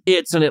it. But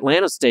it's an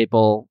Atlanta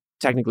staple,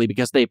 technically,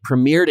 because they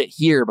premiered it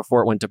here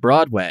before it went to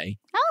Broadway.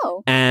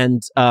 Oh.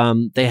 And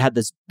they had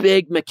this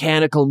big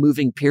mechanical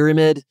moving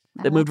pyramid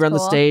that moved around the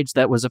stage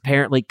that was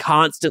apparently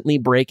constantly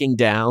breaking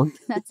down.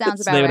 That sounds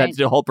about so they would right. have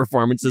to do whole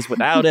performances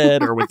without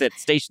it or with it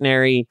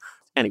stationary.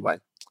 Anyway,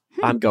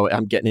 I'm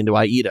getting into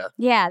Aida.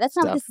 Yeah, that's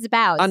not what this is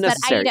about. It's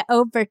about Aida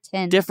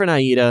Overton. Different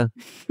Aida.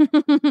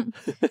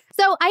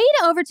 So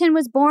Aida Overton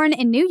was born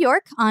in New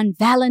York on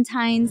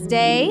Valentine's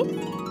Day.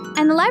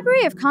 And the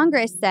Library of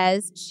Congress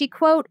says she,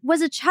 quote,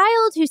 was a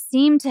child who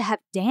seemed to have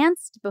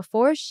danced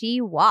before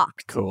she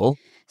walked. Cool.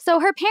 So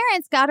her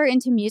parents got her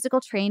into musical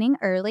training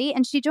early,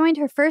 and she joined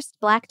her first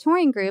Black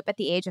touring group at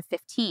the age of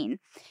 15.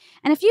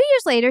 And a few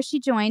years later, she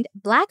joined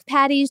Black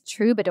Patty's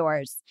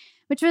Troubadours,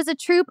 which was a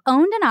troupe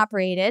owned and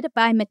operated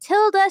by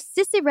Matilda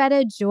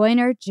Ciceretta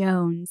Joyner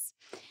Jones.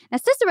 Now,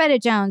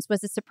 Ciceretta Jones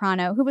was a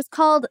soprano who was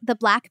called the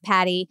Black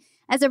Patty,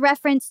 as a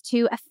reference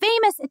to a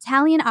famous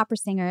Italian opera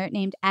singer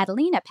named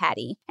Adelina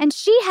Patti. And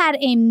she had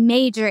a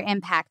major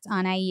impact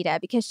on Aida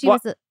because she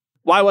was...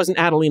 Why wasn't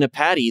Adelina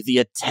Patti the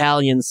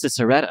Italian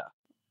Ciceretta?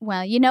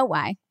 Well, you know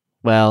why.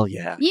 Well,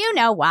 yeah. You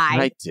know why.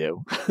 I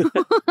do.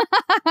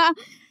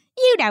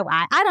 You know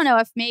why. I don't know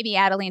if maybe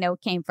Adelina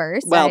came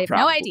first. Well, I have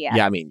probably. no idea.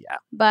 Yeah, I mean, yeah.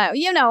 But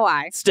you know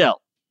why.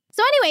 Still.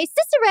 So anyway,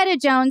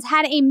 Ciceretta Jones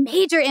had a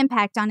major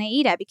impact on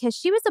Aida because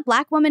she was a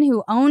Black woman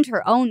who owned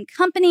her own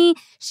company.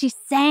 She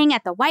sang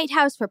at the White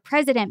House for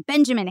President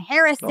Benjamin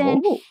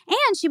Harrison. Oh.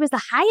 And she was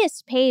the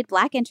highest paid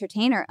Black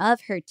entertainer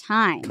of her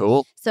time.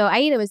 Cool. So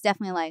Aida was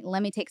definitely like,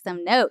 let me take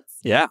some notes.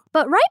 Yeah.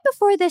 But right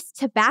before this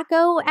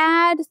tobacco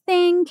ad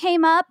thing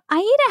came up,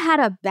 Aida had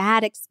a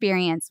bad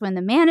experience when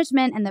the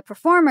management and the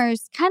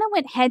performers kind of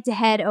went head to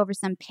head over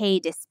some pay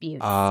disputes.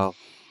 Oh.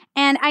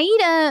 And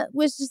Aida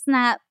was just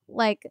not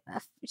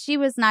she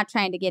was not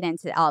trying to get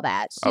into all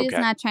that. She was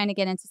not trying to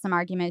get into some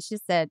arguments. She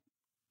said,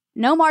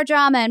 no more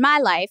drama in my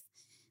life,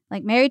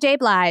 like Mary J.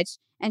 Blige.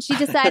 And she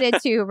decided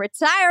to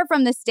retire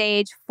from the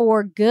stage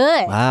for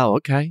good. Wow,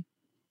 okay.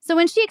 So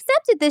when she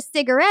accepted this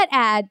cigarette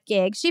ad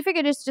gig, she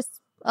figured it's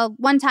just a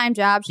one-time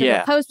job. She'll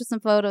post with some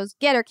photos,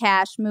 get her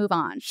cash, move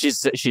on. She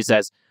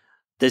says,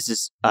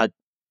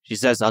 she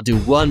says, I'll do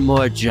one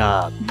more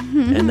job.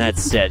 And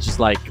that's it. She's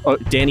like,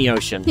 Danny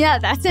Ocean. Yeah,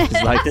 that's it.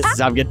 She's like,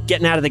 I'm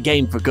getting out of the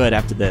game for good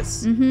after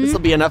this. This will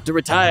be enough to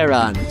retire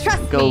on.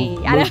 Trust Go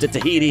me. move to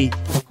Tahiti.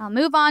 I'll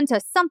move on to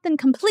something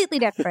completely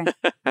different.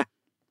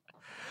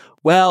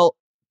 Well,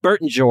 Bert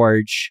and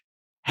George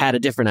had a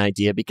different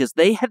idea because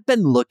they had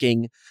been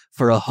looking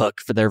for a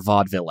hook for their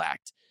vaudeville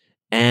act.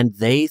 And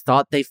they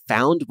thought they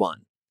found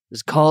one.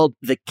 It's called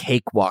the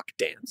cakewalk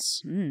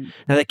dance.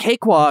 Now, the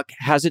cakewalk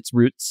has its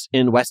roots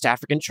in West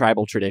African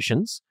tribal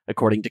traditions,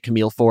 according to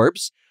Camille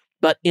Forbes.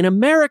 But in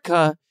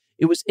America,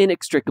 it was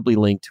inextricably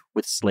linked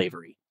with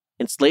slavery.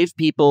 Enslaved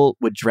people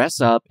would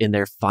dress up in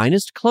their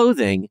finest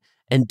clothing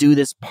and do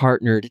this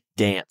partnered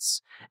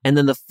dance. And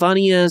then the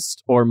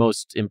funniest or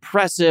most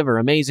impressive or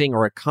amazing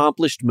or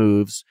accomplished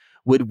moves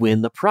would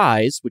win the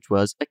prize, which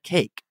was a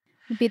cake.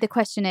 The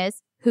question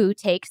is, who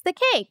takes the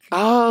cake?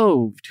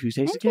 Oh, who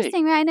takes the cake?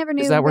 Interesting, right? I never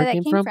knew where that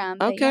came from.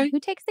 Okay. Yeah, who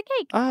takes the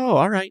cake? Oh,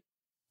 all right.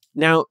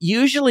 Now,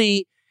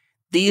 usually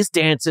these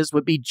dances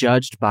would be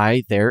judged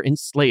by their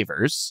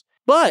enslavers,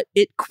 but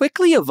it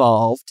quickly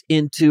evolved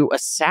into a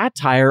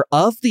satire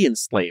of the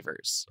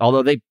enslavers,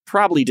 although they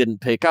probably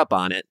didn't pick up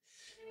on it.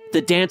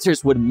 The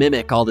dancers would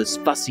mimic all this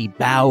fussy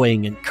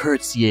bowing and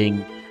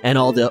curtsying and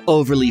all the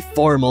overly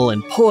formal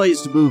and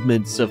poised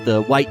movements of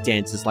the white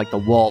dances like the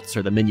waltz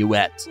or the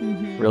minuet,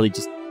 really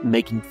just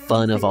making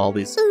fun of all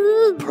this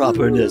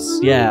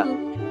properness. Yeah.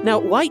 Now,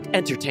 white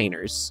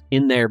entertainers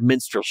in their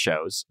minstrel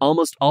shows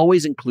almost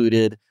always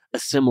included a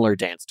similar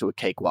dance to a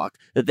cakewalk.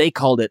 They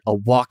called it a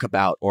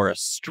walkabout or a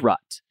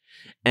strut.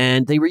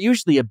 And they were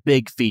usually a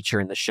big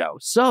feature in the show.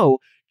 So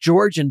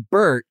George and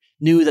Bert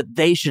knew that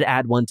they should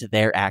add one to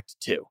their act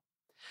too.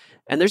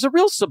 And there's a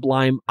real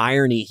sublime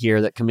irony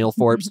here that Camille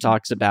Forbes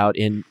talks about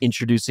in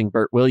introducing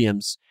Bert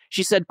Williams.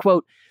 She said,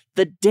 quote,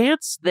 "The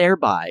dance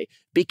thereby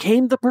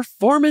became the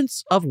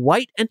performance of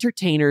white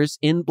entertainers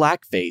in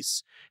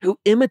blackface who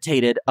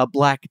imitated a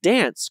black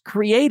dance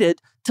created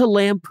to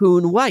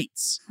lampoon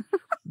whites.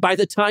 By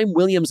the time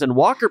Williams and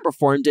Walker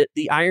performed it,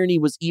 the irony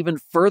was even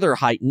further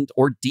heightened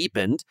or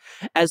deepened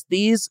as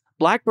these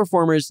black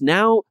performers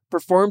now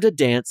performed a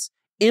dance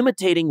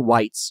imitating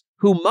whites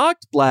who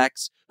mocked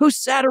blacks who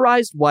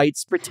satirized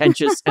whites'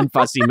 pretentious and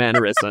fussy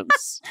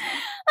mannerisms."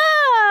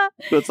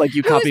 So it's like,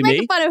 you copy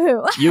me? Fun of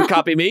who? You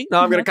copy me? No,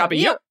 I'm going to copy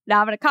you.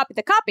 Now I'm going to copy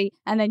the copy,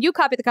 and then you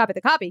copy the copy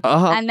the copy,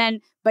 and then,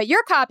 but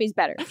your copy's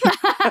better.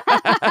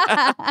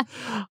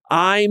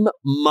 I'm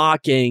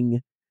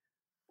mocking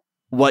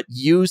what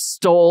you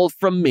stole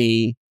from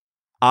me.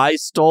 I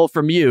stole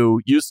from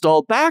you. You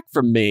stole back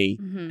from me.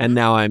 And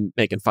now I'm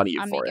making fun of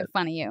you for it. I'm making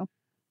fun of you.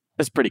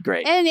 It's pretty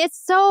great. And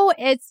it's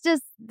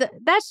just,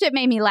 that shit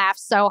made me laugh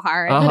so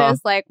hard. It was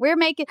like,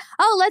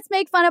 let's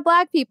make fun of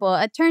black people.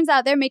 It turns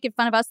out they're making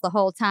fun of us the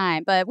whole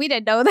time, but we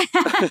didn't know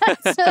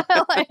that.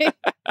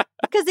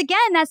 Because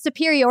again, that's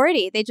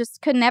superiority. They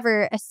just could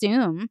never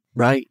assume.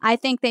 Right. I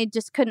think they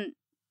just couldn't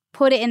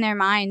put it in their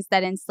minds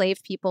that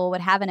enslaved people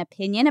would have an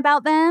opinion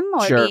about them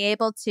or be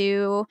able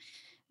to,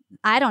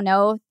 I don't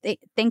know,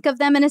 think of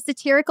them in a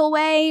satirical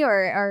way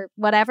or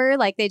whatever.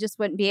 Like they just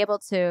wouldn't be able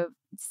to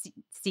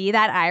see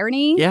that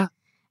irony. Yeah.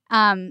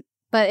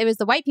 But it was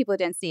the white people who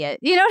didn't see it.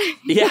 You know?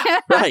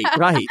 Yeah,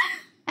 right.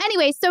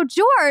 Anyway, so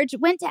George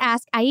went to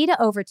ask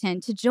Aida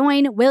Overton to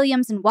join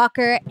Williams and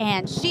Walker,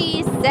 and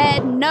she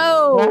said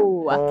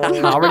no.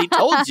 I already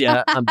told you.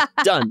 I'm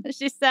done.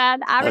 She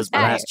said, I That was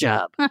my last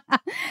job.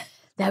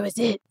 That was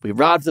it. We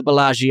robbed the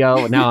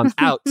Bellagio, and now I'm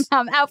out.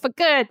 I'm out for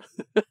good.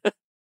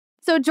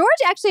 So George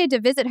actually had to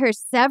visit her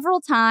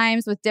several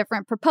times with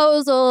different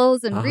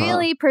proposals and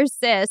really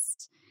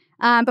persist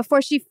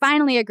before she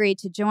finally agreed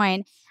to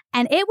join.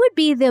 And it would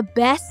be the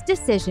best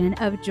decision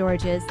of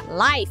George's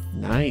life.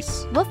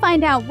 Nice. We'll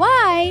find out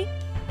why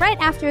right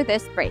after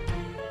this break.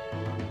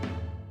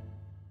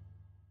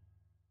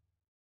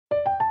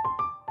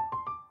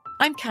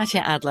 I'm Katya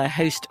Adler,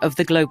 host of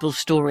The Global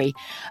Story.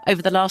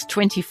 Over the last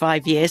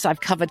 25 years, I've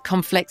covered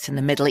conflicts in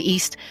the Middle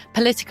East,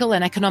 political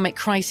and economic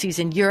crises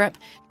in Europe,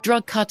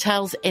 drug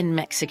cartels in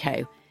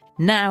Mexico.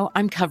 Now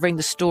I'm covering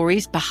the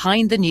stories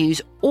behind the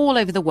news all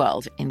over the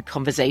world in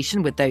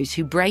conversation with those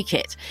who break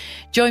it.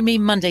 Join me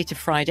Monday to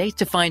Friday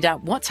to find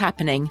out what's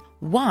happening,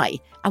 why,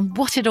 and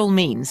what it all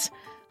means.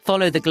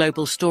 Follow The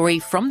Global Story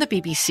from the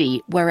BBC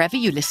wherever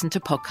you listen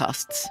to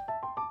podcasts.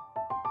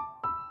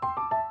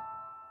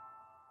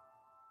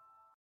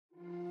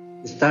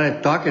 We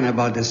started talking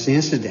about this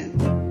incident.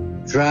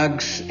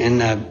 Drugs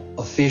and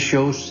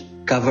officials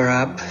cover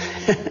up.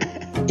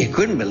 You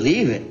couldn't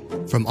believe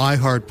it. From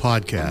iHeart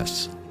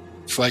Podcasts.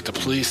 It's like the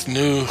police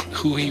knew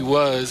who he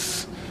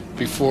was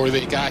before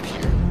they got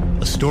here.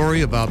 A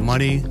story about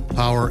money,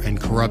 power, and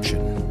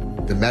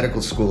corruption. The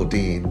medical school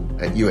dean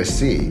at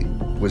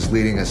USC was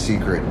leading a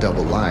secret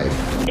double life.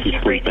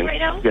 She's breathing right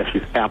now? Yes,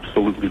 she's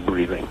absolutely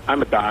breathing.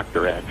 I'm a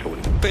doctor, actually.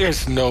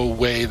 There's no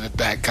way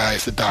that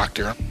guy's a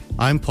doctor.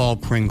 I'm Paul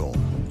Pringle,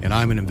 and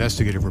I'm an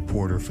investigative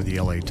reporter for the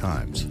LA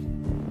Times.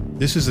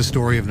 This is the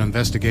story of an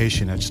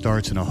investigation that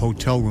starts in a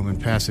hotel room in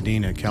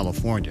Pasadena,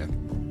 California,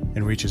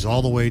 and reaches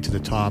all the way to the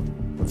top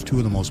of two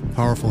of the most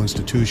powerful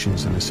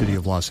institutions in the city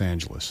of Los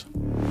Angeles.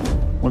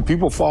 When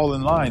people fall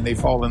in line, they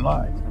fall in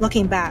line.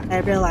 Looking back, I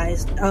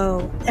realized,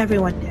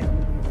 everyone knew.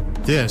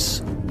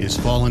 This is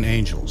Fallen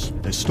Angels,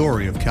 the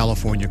story of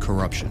California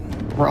corruption.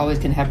 We're always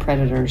going to have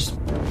predators.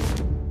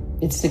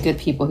 It's the good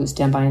people who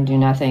stand by and do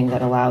nothing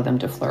that allow them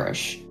to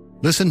flourish.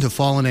 Listen to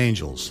Fallen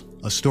Angels,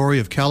 a story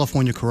of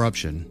California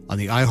corruption on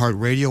the iHeart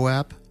Radio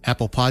app,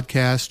 Apple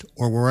Podcast,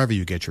 or wherever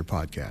you get your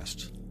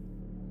podcasts.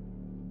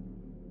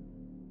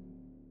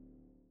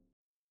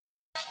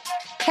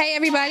 Hey,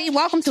 everybody.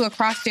 Welcome to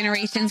Across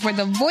Generations, where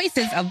the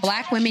voices of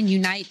Black women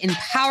unite in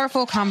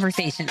powerful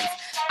conversations.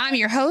 I'm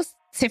your host,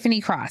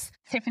 Tiffany Cross.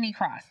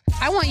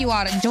 I want you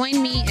all to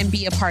join me and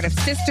be a part of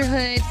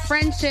sisterhood,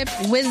 friendship,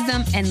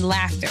 wisdom, and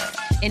laughter.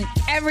 In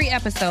every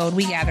episode,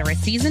 we gather a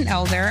seasoned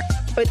elder.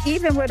 But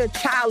even with a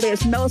child,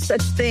 there's no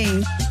such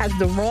thing as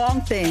the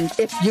wrong thing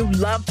if you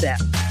love them.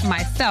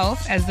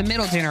 Myself, as the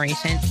middle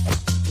generation.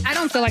 I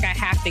don't feel like I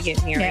have to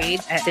get married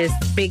at this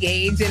big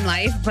age in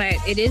life, but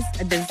it is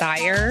a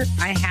desire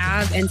I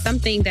have and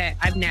something that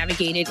I've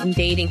navigated in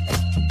dating.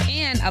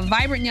 And a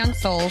vibrant young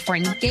soul for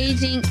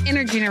engaging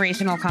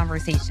intergenerational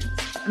conversations.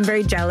 I'm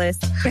very jealous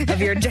of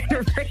your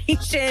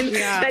generation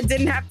that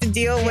didn't have to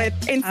deal with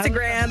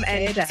Instagram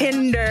and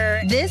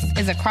Tinder. This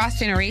is Across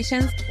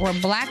Generations, where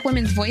Black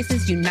women's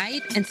voices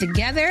unite, and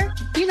together,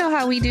 you know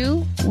how we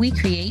do, we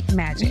create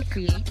magic.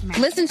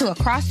 Listen to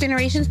Across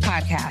Generations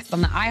podcast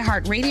on the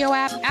iHeart Radio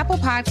app, Apple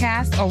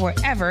Podcasts, or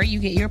wherever you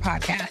get your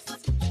podcasts.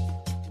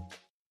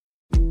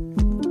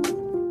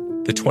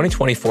 The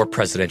 2024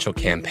 presidential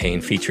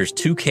campaign features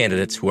two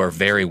candidates who are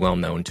very well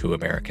known to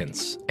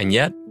Americans. And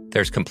yet,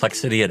 there's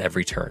complexity at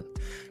every turn.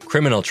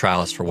 Criminal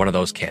trials for one of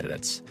those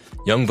candidates.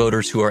 Young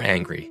voters who are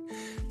angry.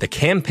 The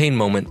Campaign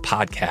Moment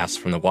podcast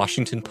from the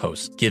Washington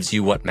Post gives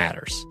you what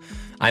matters.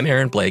 I'm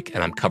Aaron Blake,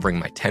 and I'm covering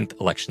my 10th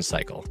election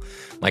cycle.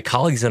 My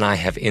colleagues and I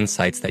have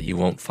insights that you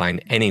won't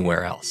find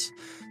anywhere else.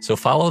 So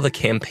follow the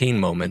Campaign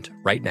Moment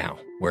right now,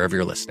 wherever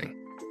you're listening.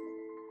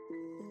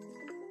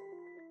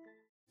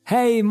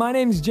 Hey, my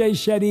name's Jay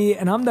Shetty,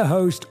 and I'm the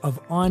host of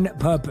On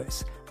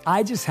Purpose.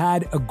 I just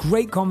had a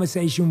great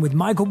conversation with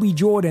Michael B.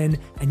 Jordan,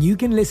 and you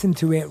can listen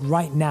to it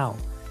right now.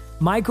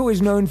 Michael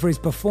is known for his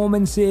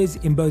performances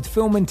in both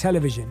film and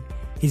television.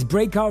 His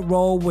breakout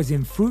role was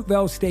in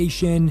Fruitvale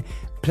Station,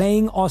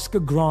 playing Oscar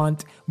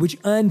Grant, which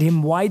earned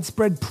him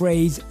widespread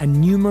praise and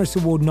numerous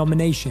award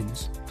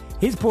nominations.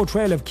 His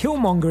portrayal of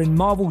Killmonger in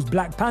Marvel's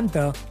Black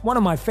Panther, one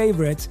of my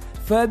favorites,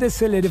 further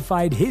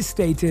solidified his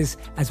status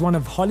as one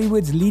of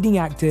Hollywood's leading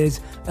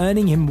actors,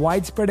 earning him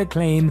widespread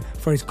acclaim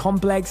for his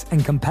complex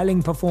and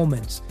compelling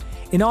performance.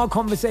 In our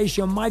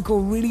conversation, Michael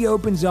really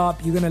opens up.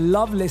 You're going to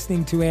love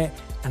listening to it,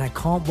 and I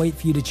can't wait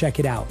for you to check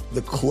it out.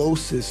 The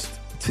closest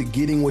to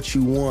getting what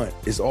you want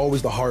is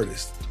always the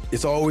hardest.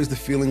 It's always the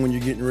feeling when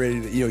you're getting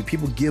ready to,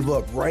 people give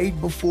up right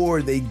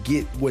before they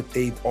get what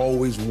they've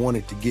always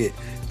wanted to get.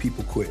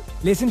 People quit.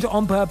 Listen to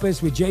On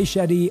Purpose with Jay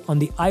Shetty on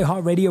the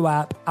iHeartRadio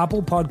app,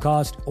 Apple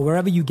Podcast, or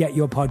wherever you get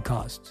your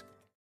podcasts.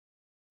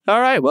 All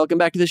right, welcome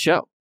back to the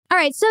show. All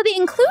right, so the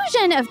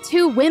inclusion of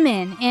two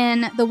women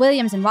in the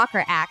Williams and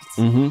Walker Act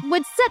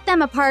would set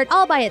them apart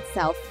all by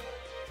itself.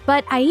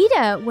 But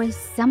Aida was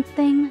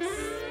something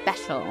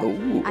special.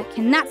 Ooh. I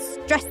cannot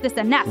stress this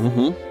enough.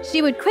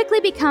 She would quickly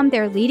become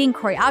their leading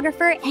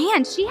choreographer,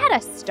 and she had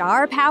a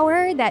star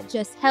power that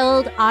just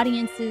held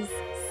audiences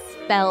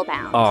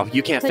spellbound. Oh,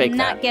 you can't fake that. Could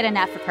not get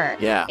enough of her.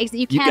 Yeah.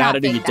 You got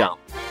it or you that. don't.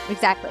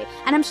 Exactly.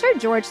 And I'm sure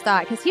George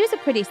thought, because he was a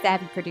pretty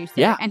savvy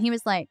producer, and he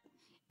was like,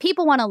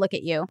 people want to look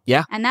at you.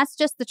 Yeah. And that's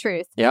just the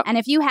truth. Yep. And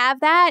if you have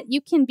that,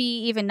 you can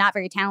be even not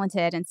very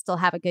talented and still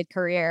have a good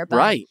career. But,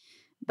 right.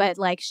 But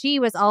like, she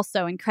was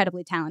also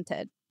incredibly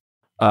talented.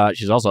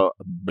 She's also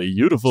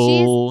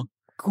beautiful. She's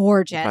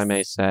gorgeous. If I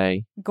may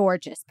say.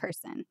 Gorgeous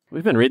person.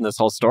 We've been reading this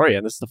whole story,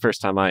 and this is the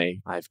first time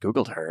I've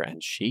Googled her,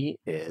 and she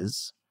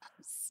is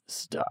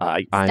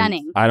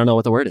Stunning. I don't know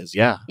what the word is.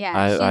 Yeah.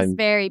 Yeah, she's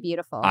very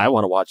beautiful. I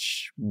want to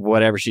watch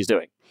whatever she's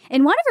doing.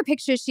 In one of her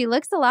pictures, she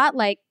looks a lot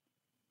like,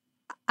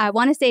 I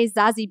want to say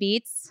Zazie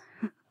Beetz.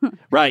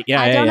 Right.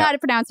 Yeah. I don't know how to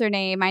pronounce her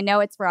name. I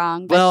know it's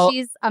wrong, but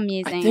she's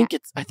amazing. I think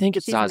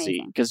it's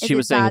Zazie, because she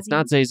was saying it's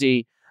not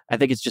Zazie. I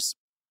think it's just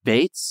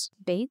Bates.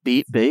 Bates.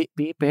 Bates.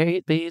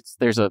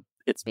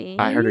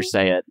 I heard her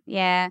say it.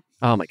 Yeah.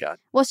 Oh my God.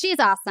 Well, she's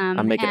awesome.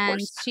 I'm making it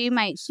worse. She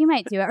might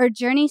do it. Or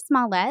Journey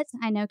Smollett,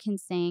 I know, can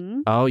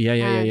sing. Oh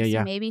yeah.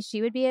 So maybe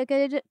she would be a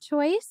good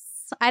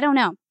choice. I don't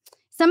know.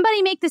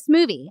 Somebody make this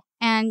movie,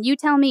 and you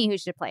tell me who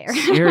should play her.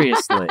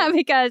 Seriously.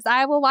 Because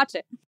I will watch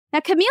it. Now,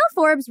 Camille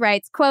Forbes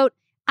writes, quote,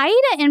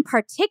 Aida in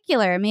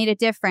particular made a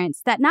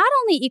difference that not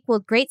only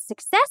equaled great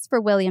success for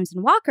Williams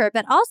and Walker,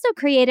 but also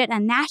created a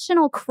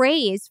national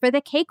craze for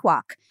the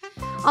cakewalk.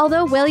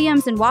 Although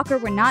Williams and Walker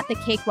were not the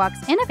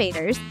cakewalk's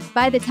innovators,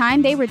 by the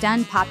time they were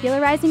done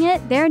popularizing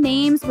it, their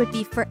names would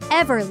be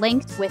forever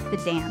linked with the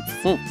dance.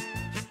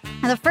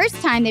 Now, the first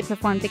time they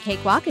performed the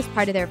cakewalk as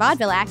part of their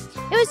vaudeville act,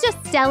 it was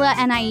just Stella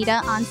and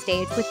Aida on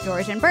stage with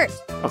George and Bert.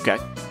 Okay.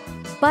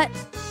 But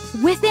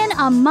within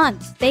a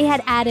month, they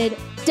had added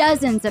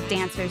dozens of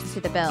dancers to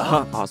the bill.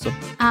 Awesome.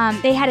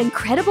 They had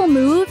incredible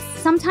moves.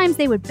 Sometimes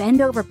they would bend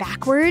over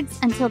backwards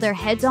until their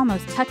heads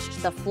almost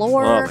touched the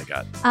floor. Oh, my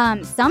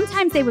God.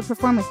 Sometimes they would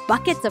perform with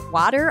buckets of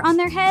water on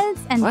their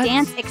heads and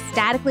dance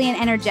ecstatically and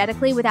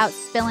energetically without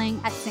spilling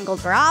a single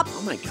drop.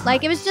 Oh, my God.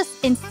 Like, it was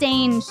just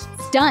insane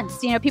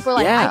stunts. You know, people were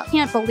like, I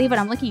can't believe what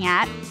I'm looking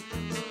at.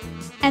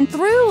 And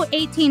through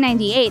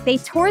 1898, they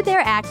toured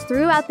their act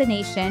throughout the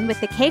nation with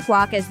the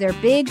cakewalk as their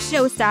big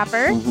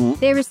showstopper. Mm-hmm.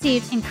 They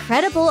received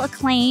incredible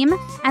acclaim,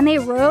 and they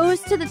rose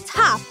to the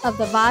top of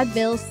the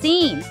vaudeville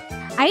scene.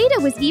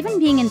 Aida was even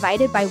being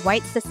invited by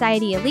white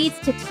society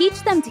elites to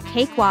teach them to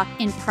cakewalk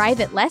in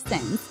private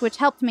lessons, which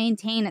helped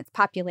maintain its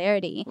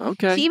popularity.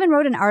 Okay. She even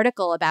wrote an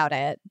article about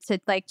it to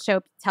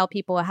tell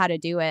people how to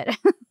do it.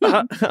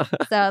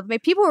 So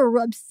people were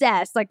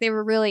obsessed. Like, they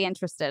were really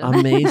interested.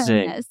 Amazing.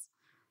 In this.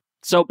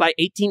 So by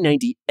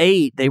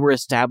 1898, they were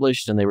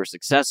established and they were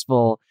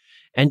successful.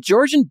 And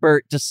George and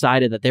Bert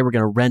decided that they were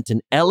going to rent an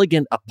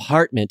elegant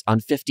apartment on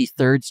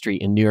 53rd Street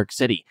in New York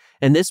City.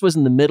 And this was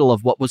in the middle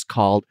of what was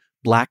called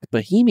Black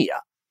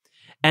Bohemia.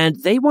 And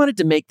they wanted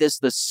to make this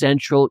the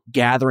central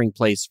gathering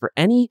place for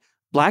any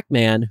Black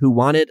man who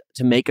wanted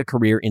to make a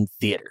career in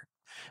theater.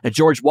 And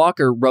George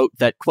Walker wrote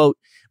that, quote,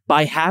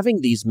 by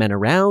having these men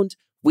around,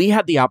 we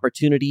had the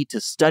opportunity to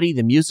study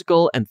the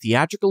musical and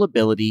theatrical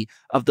ability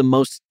of the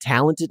most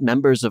talented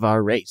members of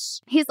our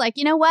race. He's like,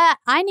 you know what?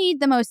 I need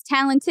the most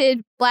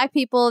talented Black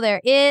people there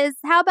is.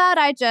 How about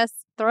I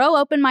just throw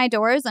open my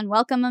doors and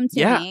welcome them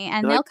to me,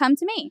 and they'll come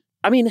to me.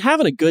 I mean,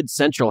 having a good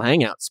central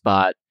hangout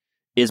spot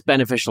is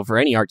beneficial for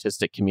any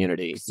artistic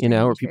community,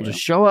 where people just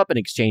show up and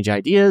exchange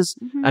ideas.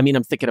 Mm-hmm. I mean,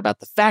 I'm thinking about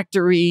the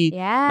Factory.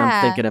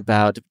 Yeah. I'm thinking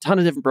about a ton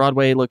of different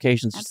Broadway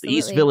locations, just the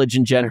East Village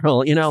in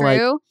general,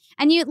 True.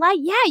 And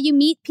you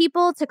meet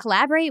people to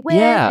collaborate with,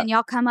 and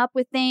y'all come up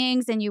with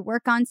things and you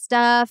work on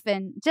stuff,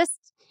 and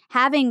just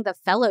having the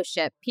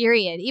fellowship,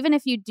 period. Even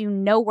if you do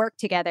no work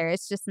together,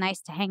 it's just nice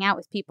to hang out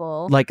with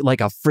people.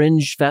 Like a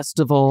fringe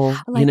festival,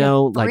 like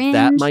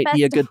that might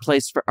be a good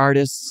place for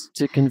artists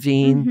to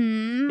convene.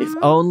 Mm-hmm. If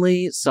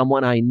only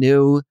someone I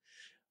knew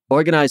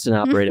organized and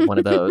operated one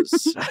of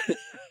those.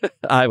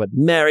 I would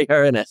marry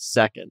her in a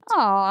second.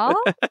 Aww.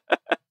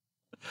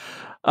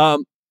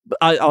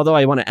 Although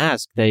I want to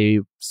ask, they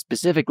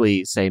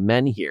specifically say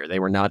men here. They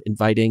were not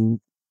inviting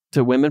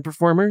to women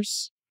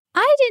performers?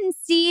 I didn't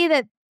see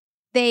that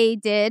they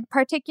did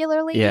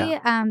particularly.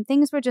 Yeah.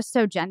 Things were just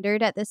so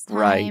gendered at this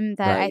time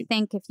that I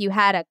think if you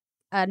had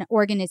an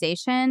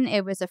organization,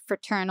 it was a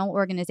fraternal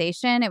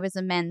organization. It was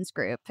a men's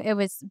group. It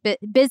was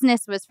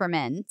business was for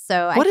men.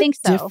 So I think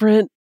so.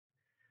 Different.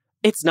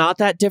 It's not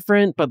that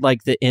different, but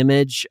like the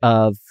image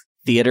of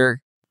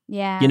theater.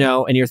 Yeah.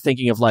 And you're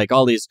thinking of like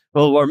all these,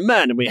 we're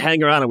men and we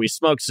hang around and we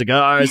smoke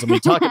cigars and we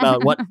talk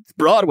about what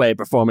Broadway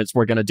performance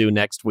we're going to do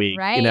next week.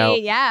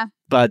 Right. Yeah.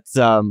 But,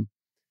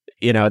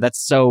 that's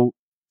so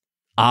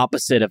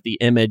opposite of the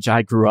image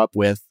I grew up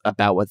with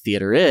about what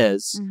theater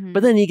is. Mm-hmm.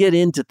 But then you get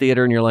into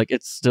theater and you're like,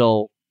 it's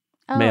still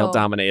male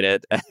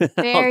dominated.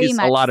 Very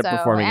much a lot of so.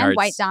 performing and arts.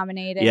 white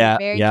dominated. Yeah.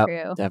 Very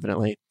true.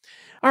 Definitely.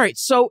 All right,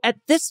 so at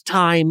this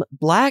time,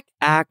 Black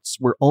acts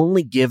were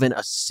only given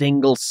a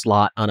single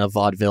slot on a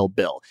vaudeville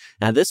bill.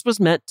 Now, this was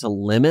meant to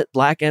limit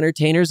Black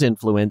entertainers'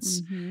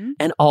 influence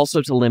and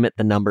also to limit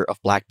the number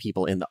of Black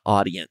people in the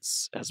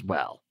audience as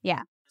well.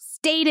 Yeah.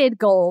 Stated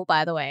goal,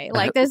 by the way.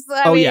 Like this,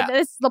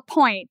 this is the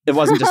point. It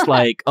wasn't just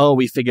like,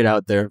 we figured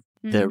out the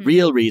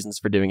real reasons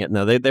for doing it.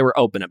 No, they were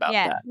open about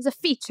that. Yeah, it was a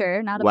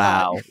feature, not a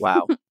bug.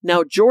 Wow.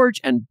 Now, George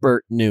and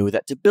Bert knew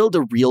that to build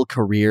a real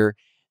career,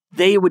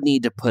 they would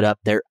need to put up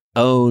their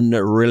own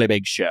really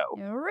big show.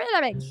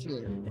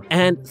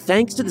 And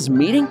thanks to this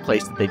meeting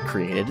place that they'd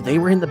created, they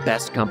were in the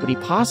best company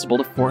possible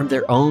to form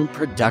their own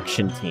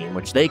production team,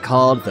 which they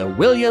called the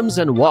Williams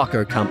and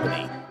Walker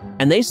Company.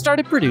 And they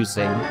started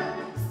producing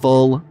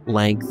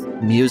full-length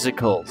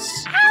musicals.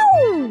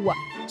 Ow!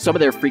 Some of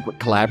their frequent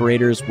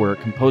collaborators were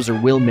composer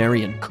Will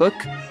Marion Cook,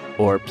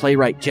 or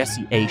playwright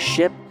Jesse A.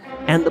 Shipp,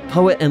 and the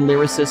poet and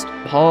lyricist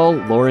Paul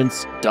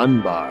Laurence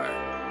Dunbar.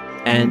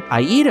 And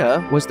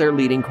Aida was their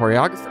leading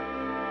choreographer.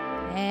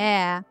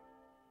 Yeah.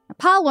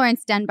 Paul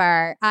Laurence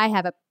Dunbar, I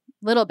have a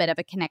little bit of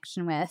a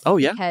connection with. Oh,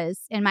 yeah?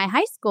 Because in my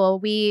high school,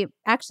 we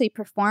actually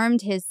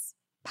performed his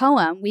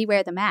poem, We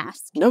Wear the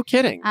Mask. No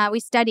kidding. We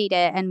studied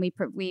it, and we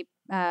put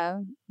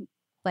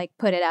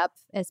it up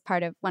as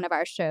part of one of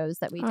our shows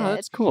that we did. Oh,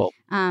 that's cool.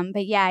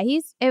 But yeah,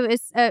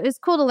 it was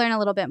cool to learn a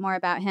little bit more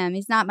about him.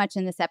 He's not much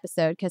in this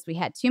episode because we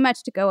had too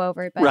much to go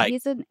over, but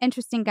he's an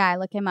interesting guy.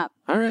 Look him up.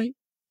 All right.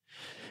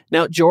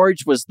 Now,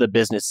 George was the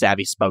business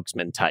savvy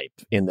spokesman type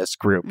in this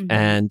group,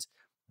 and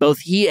both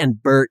he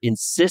and Bert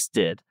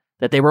insisted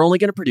that they were only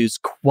going to produce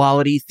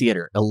quality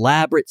theater,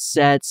 elaborate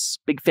sets,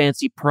 big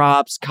fancy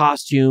props,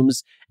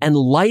 costumes, and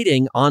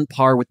lighting on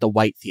par with the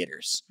white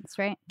theaters. That's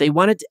right. They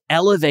wanted to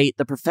elevate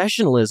the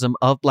professionalism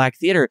of Black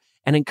theater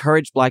and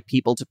encourage Black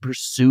people to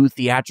pursue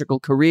theatrical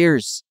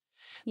careers.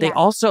 Yeah. They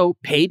also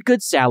paid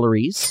good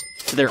salaries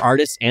to their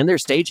artists and their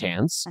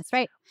stagehands. That's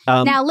right.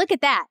 Now, look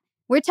at that.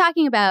 We're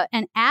talking about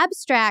an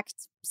abstract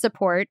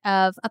support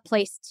of a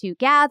place to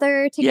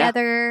gather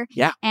together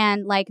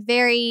and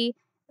very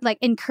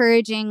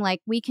encouraging,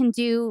 we can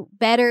do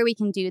better, we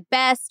can do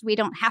best, we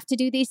don't have to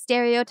do these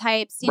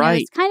stereotypes. You know,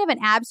 it's kind of an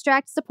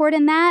abstract support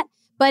in that,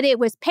 but it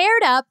was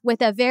paired up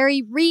with a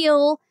very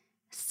real,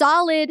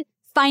 solid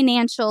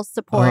financial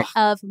support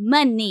of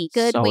money,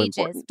 good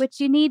wages, which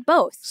you need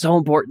both. So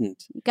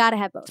important. You got to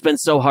have both. It's been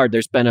so hard.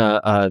 There's been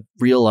a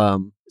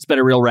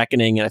real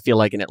reckoning, and I feel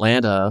like in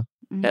Atlanta,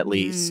 at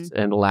least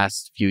in the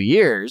last few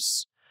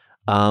years,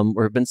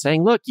 we've been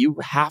saying, look, you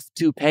have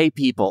to pay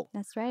people.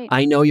 That's right.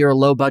 I know you're a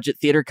low budget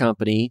theater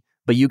company,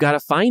 but you got to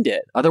find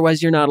it.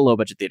 Otherwise, you're not a low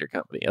budget theater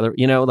company.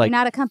 You're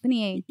not a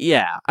company.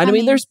 Yeah. I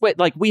mean, there's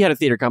we had a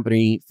theater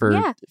company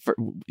for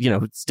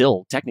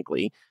still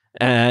technically.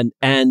 And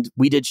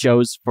we did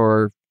shows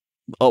for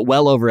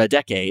well over a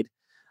decade,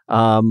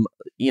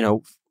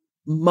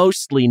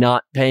 mostly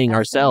not paying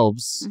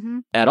ourselves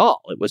at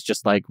all. It was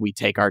just we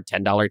take our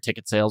 $10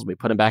 ticket sales, we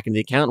put them back into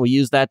the account, and we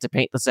use that to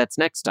paint the sets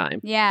next time.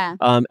 Yeah.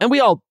 And we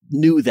all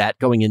knew that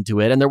going into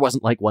it, and there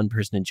wasn't one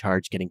person in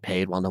charge getting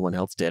paid while no one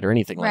else did or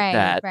anything like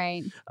that.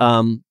 Right.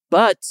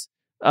 But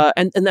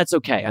that's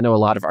okay. I know a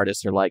lot of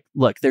artists are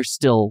look, there's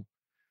still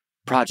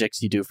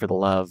projects you do for the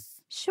love.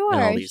 Sure.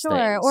 Things.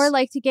 Or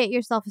to get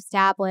yourself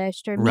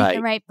established or meet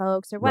the right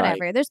folks or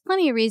whatever. Right. There's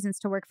plenty of reasons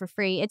to work for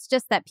free. It's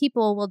just that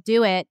people will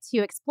do it to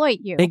exploit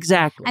you.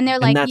 Exactly. And they're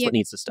and that's what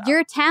needs to stop.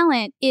 Your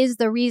talent is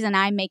the reason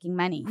I'm making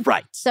money.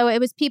 Right. So it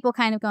was people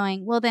kind of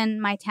going, well, then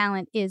my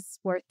talent is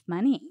worth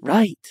money.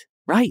 Right.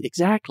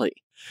 Exactly.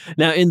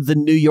 Now, in the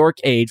New York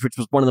Age, which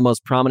was one of the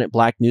most prominent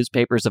Black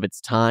newspapers of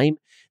its time,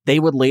 they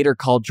would later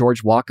call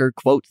George Walker,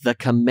 quote, the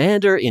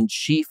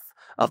commander-in-chief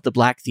of the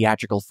Black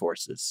theatrical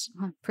forces.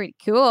 Oh, pretty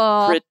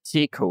cool.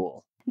 Pretty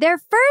cool. Their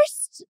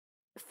first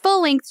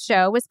full-length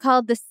show was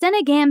called The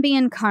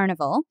Senegambian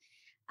Carnival.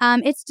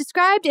 It's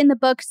described in the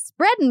book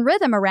Spreadin'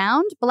 Rhythm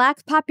Around,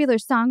 Black Popular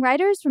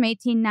Songwriters from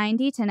 1890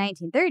 to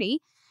 1930,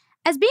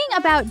 as being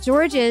about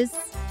George's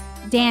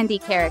dandy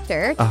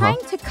character trying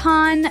to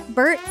con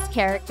Bert's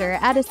character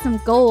out of some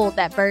gold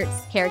that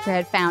Bert's character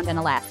had found in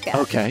Alaska.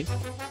 Okay.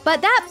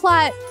 But that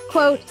plot,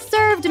 quote,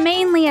 served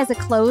mainly as a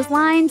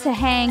clothesline to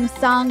hang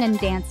song and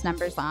dance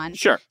numbers on.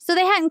 Sure. So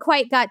they hadn't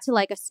quite got to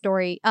a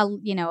story, a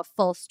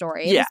full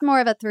story. It was more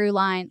of a through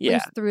line.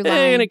 Yeah. Through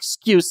line. An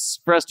excuse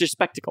for us to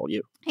spectacle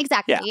you.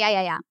 Exactly.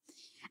 Yeah.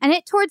 And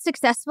it toured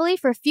successfully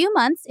for a few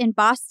months in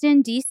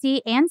Boston,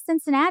 D.C., and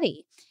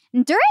Cincinnati.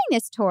 And during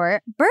this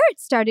tour, Bert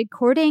started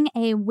courting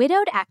a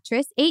widowed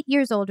actress 8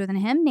 years older than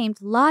him named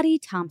Lottie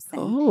Thompson.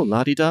 Oh,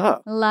 Lottie-da.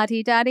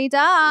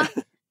 Lottie-da-dee-da.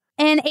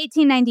 In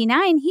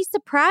 1899, he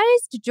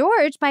surprised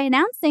George by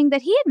announcing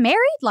that he had married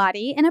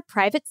Lottie in a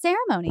private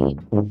ceremony.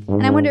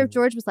 And I wonder if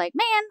George was like,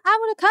 man, I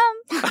would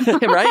have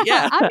come. Right?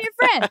 Yeah. I'm your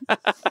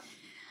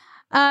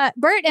friend.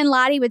 Bert and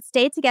Lottie would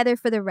stay together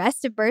for the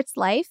rest of Bert's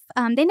life.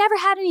 They never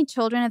had any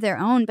children of their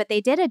own, but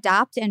they did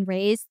adopt and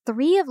raise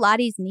 3 of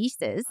Lottie's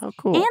nieces. Oh,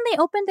 cool. And they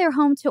opened their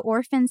home to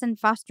orphans and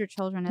foster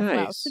children as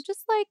well. So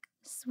just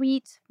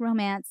sweet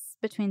romance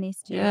between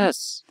these two.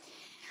 Yes.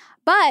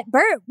 But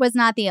Bert was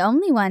not the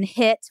only one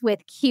hit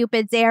with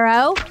Cupid's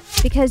arrow,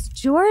 because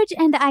George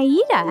and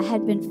Aida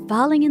had been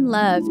falling in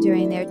love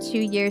during their 2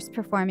 years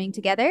performing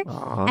together.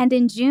 Aww. And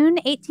in June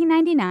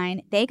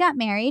 1899, they got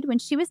married when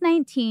she was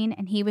 19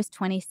 and he was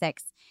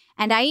 26.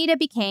 And Aida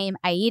became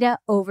Aida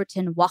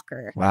Overton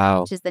Walker,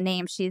 wow, which is the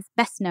name she's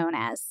best known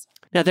as.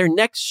 Now, their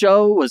next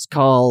show was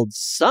called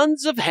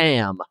Sons of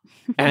Ham.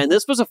 And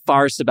this was a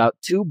farce about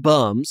 2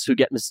 bums who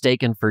get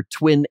mistaken for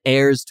twin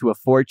heirs to a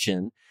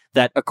fortune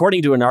that,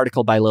 according to an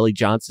article by Lily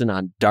Johnson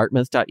on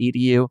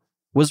Dartmouth.edu,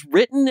 was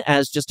written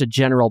as just a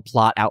general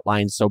plot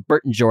outline so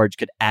Bert and George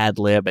could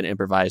ad-lib and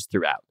improvise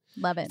throughout.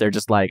 Love it. They're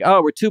just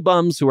we're 2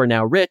 bums who are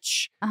now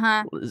rich.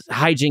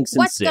 Hijinks ensue.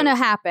 What's going to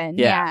happen?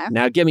 Yeah.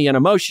 Now give me an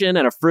emotion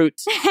and a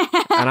fruit,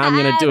 and I'm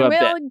going to do a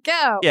bit. We'll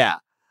go. Yeah.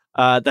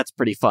 That's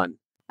pretty fun.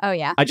 Oh,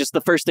 yeah.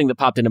 The first thing that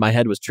popped into my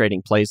head was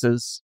Trading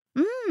Places.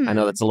 Mm. I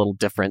know that's a little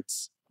different.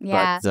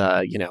 Yeah.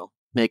 But,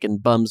 making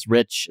bums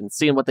rich and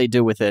seeing what they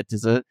do with it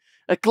is a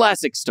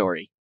classic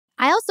story.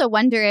 I also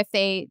wonder if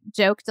they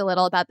joked a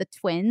little about the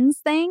twins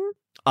thing.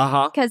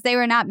 Uh-huh. Because they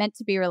were not meant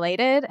to be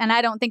related, and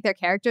I don't think their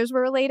characters were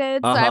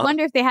related. So I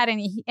wonder if they had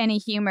any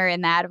humor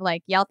in that of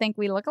like, y'all think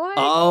we look alike?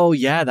 Oh,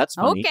 yeah, that's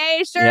funny.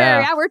 Okay, sure.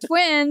 Yeah, we're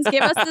twins.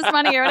 Give us this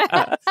money or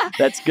whatever.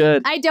 That's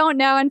good. I don't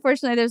know.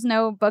 Unfortunately, there's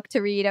no book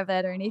to read of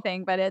it or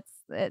anything, but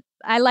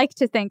I like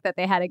to think that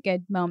they had a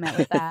good moment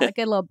with that, a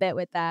good little bit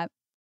with that.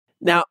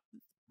 Now,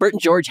 Bert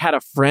and George had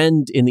a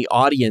friend in the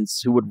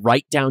audience who would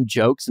write down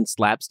jokes and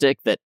slapstick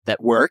that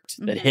worked,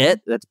 that hit.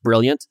 That's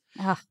brilliant.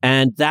 Ugh.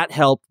 And that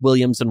helped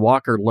Williams and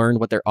Walker learn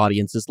what their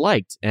audiences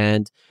liked.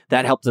 And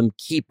that helped them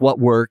keep what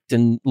worked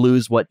and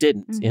lose what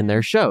didn't in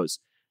their shows.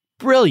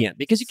 Brilliant.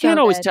 Because you can't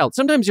always tell.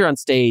 Sometimes you're on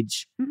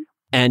stage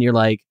and you're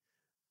like,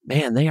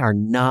 man, they are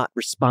not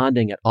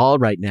responding at all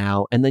right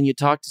now. And then you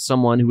talk to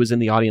someone who was in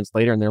the audience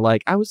later and they're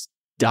like, I was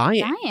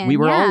dying. We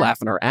were all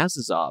laughing our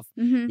asses off.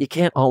 You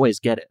can't always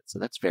get it. So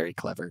that's very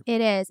clever.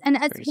 It is. And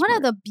it's one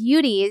of the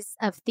beauties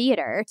of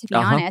theater, to be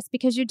honest,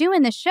 because you're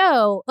doing the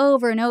show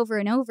over and over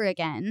and over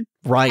again.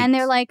 Right. And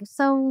they're like,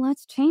 so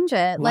let's change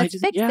it. Let's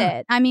fix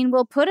it. I mean,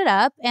 we'll put it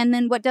up and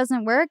then what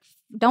doesn't work,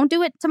 don't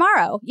do it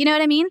tomorrow. You know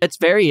what I mean? It's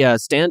very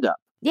stand-up.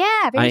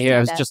 Yeah, very stand-up. I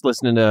was just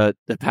listening to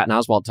Patton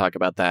Oswalt talk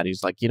about that.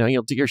 He's like,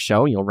 you'll do your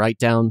show and you'll write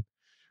down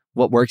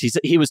what works.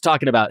 He was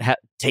talking about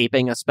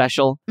taping a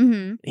special.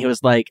 He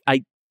was like,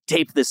 I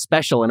taped this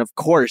special, and of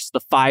course, the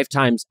 5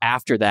 times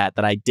after that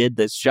I did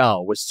this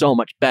show was so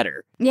much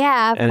better.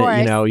 Yeah, of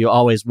course. And you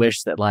always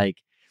wish that,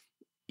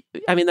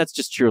 that's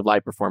just true of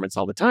live performance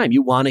all the time.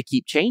 You want to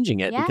keep changing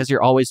it because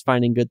you're always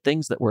finding good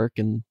things that work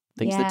and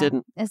things that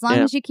didn't. As long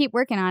as you keep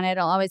working on it,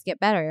 it'll always get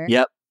better.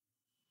 Yep.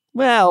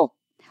 Well,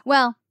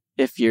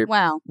 if you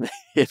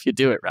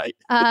do it right.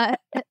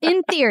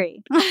 In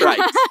theory.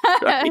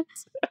 Right.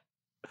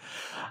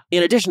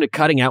 In addition to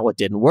cutting out what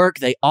didn't work,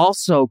 they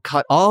also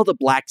cut all the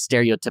black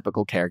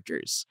stereotypical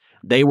characters.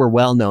 They were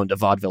well known to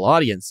vaudeville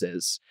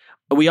audiences.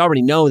 We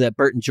already know that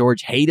Bert and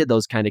George hated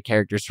those kind of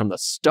characters from the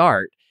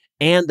start,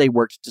 and they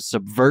worked to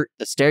subvert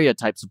the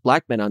stereotypes of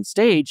black men on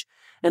stage.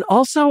 And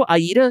also,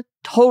 Aida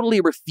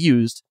totally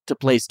refused to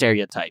play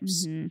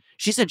stereotypes.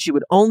 She said she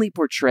would only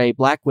portray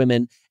black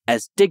women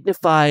as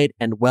dignified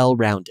and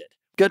well-rounded.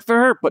 Good for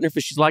her.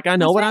 She's like, I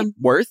know what I'm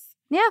worth.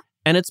 Yeah.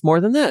 And it's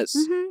more than this.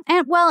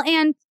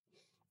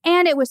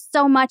 And it was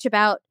so much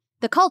about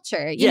the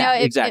culture.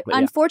 Exactly.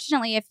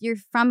 Unfortunately, if you're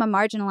from a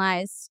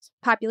marginalized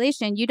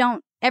population,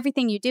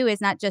 everything you do is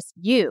not just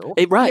you.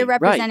 You're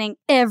representing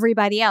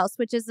everybody else,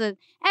 which is an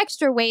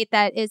extra weight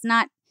that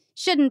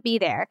shouldn't be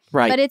there.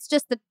 Right. But it's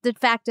just the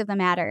fact of the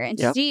matter. And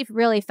Steve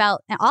really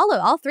felt, and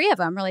all 3 of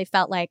them really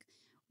felt like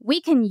we're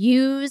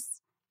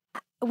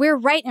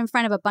right in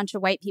front of a bunch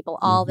of white people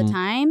all the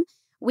time.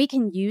 We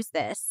can use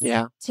this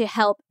to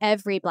help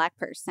every black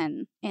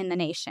person in the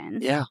nation.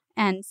 Yeah.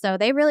 And so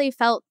they really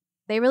felt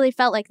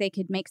like they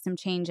could make some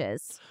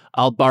changes.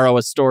 I'll borrow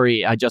a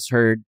story I just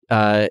heard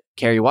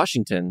Kerry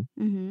Washington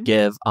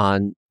give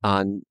on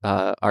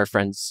our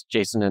friends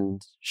Jason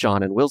and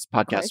Sean and Will's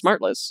podcast,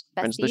 Smartless,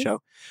 friends of the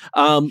show.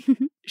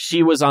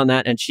 She was on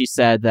that, and she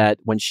said that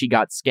when she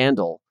got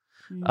Scandal,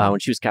 when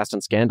she was cast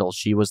on Scandal,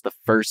 she was the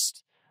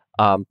first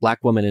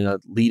black woman in a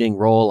leading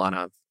role on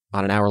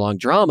an hour-long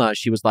drama.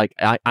 She was like,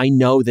 I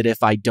know that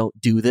if I don't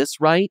do this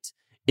right,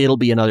 it'll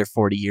be another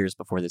 40 years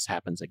before this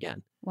happens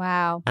again.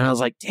 Wow. And I was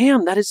like,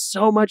 damn, that is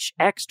so much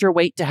extra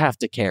weight to have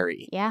to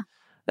carry. Yeah.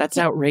 That's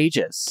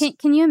outrageous.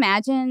 Can you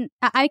imagine?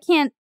 I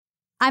can't.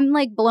 I'm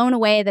like blown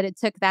away that it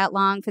took that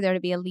long for there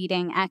to be a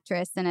leading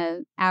actress in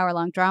an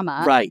hour-long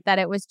drama. Right. That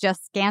it was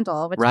just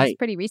Scandal, which was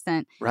pretty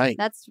recent. Right.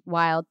 That's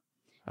wild.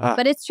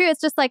 But it's true.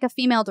 It's just like a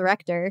female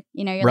director.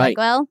 You're like,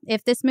 well,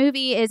 if this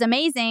movie is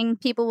amazing,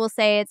 people will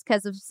say it's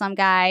because of some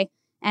guy.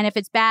 And if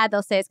it's bad,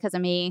 they'll say it's because of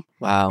me.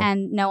 Wow.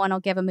 And no one will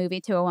give a movie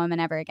to a woman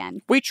ever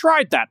again. We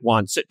tried that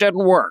once. It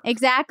didn't work.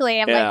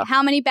 Exactly. I'm like,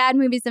 how many bad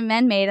movies have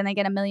men made and they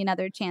get a million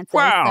other chances?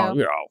 Well,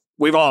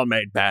 we've all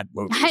made bad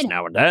movies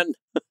now and then.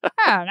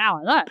 Now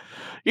and then.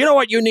 You know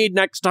what you need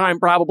next time,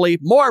 probably?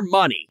 More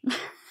money.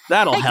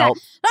 That'll help.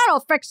 That'll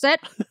fix it.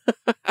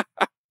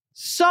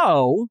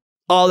 So,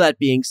 all that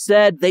being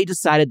said, they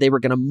decided they were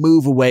going to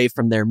move away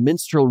from their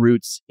minstrel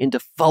roots into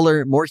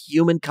fuller, more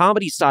human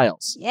comedy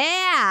styles.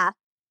 Yeah.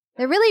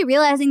 They're really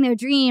realizing their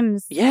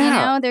dreams.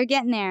 Yeah. They're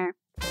getting there.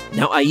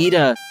 Now,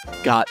 Aida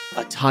got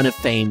a ton of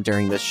fame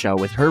during this show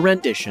with her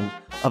rendition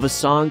of a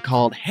song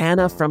called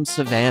Hannah from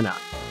Savannah.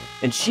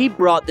 And she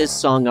brought this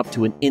song up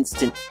to an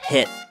instant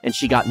hit, and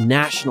she got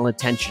national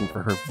attention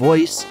for her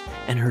voice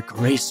and her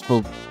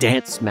graceful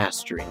dance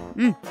mastery.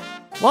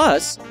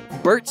 Plus,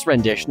 Bert's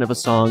rendition of a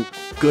song,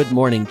 Good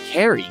Morning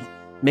Carrie,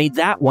 made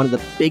that one of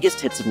the biggest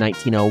hits of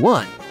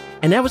 1901.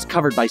 And that was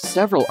covered by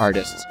several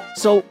artists.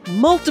 So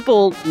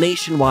multiple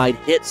nationwide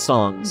hit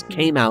songs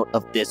came out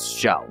of this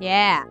show.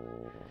 Yeah.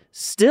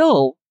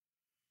 Still,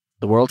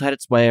 the world had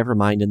its way of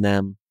reminding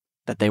them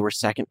that they were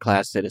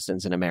second-class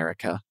citizens in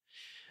America.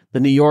 The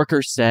New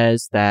Yorker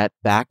says that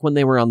back when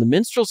they were on the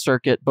minstrel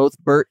circuit, both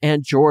Bert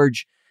and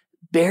George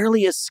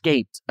barely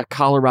escaped a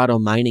Colorado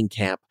mining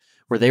camp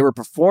where they were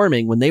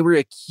performing when they were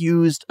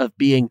accused of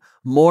being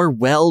more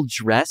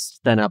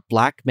well-dressed than a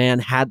black man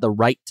had the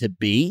right to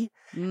be,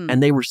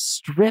 and they were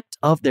stripped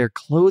of their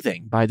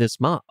clothing by this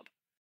mob.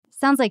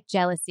 Sounds like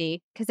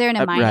jealousy, because they're in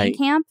a mining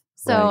camp,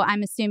 so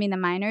I'm assuming the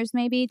miners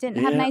maybe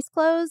didn't have nice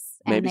clothes,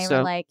 and Maybe they so.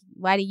 were like,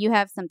 why do you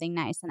have something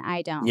nice and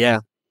I don't? Yeah,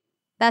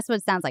 That's what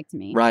it sounds like to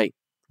me. right.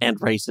 And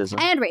racism.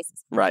 And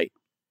racism. Right.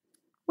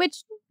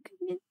 Which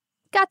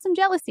got some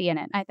jealousy in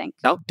it, I think.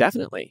 Oh,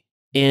 definitely.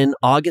 In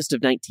August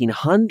of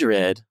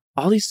 1900,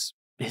 all these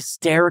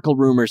hysterical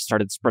rumors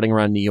started spreading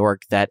around New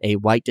York that a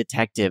white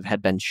detective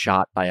had been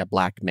shot by a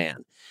black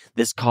man.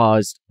 This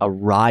caused a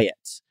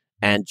riot,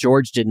 and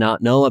George did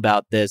not know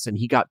about this, and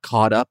he got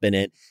caught up in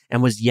it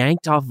and was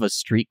yanked off of a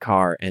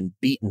streetcar and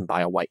beaten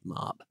by a white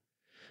mob.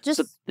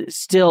 So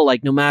still,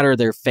 like, no matter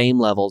their fame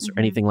levels or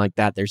anything like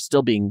that, they're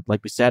still being,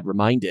 like we said,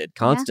 reminded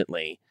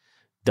constantly,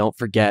 don't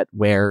forget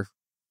where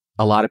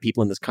a lot of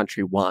people in this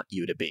country want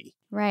you to be.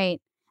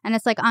 Right. And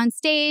it's like on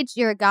stage,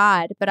 you're a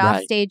god, but off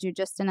Right. stage, you're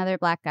just another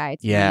black guy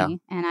to Yeah. me,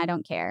 and I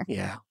don't care.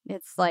 Yeah.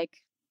 It's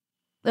like,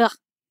 ugh.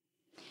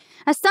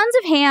 Sons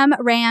of Ham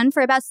ran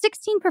for about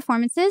 16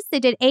 performances. They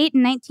did 8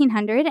 in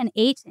 1900 and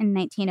 8 in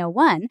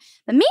 1901.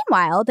 But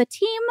meanwhile, the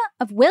team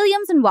of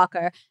Williams and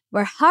Walker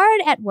were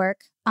hard at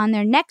work on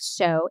their next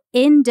show,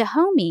 In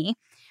Dahomey,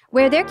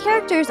 where their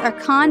characters are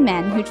con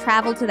men who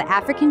travel to the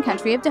African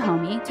country of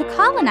Dahomey to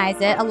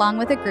colonize it along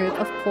with a group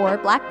of poor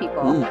black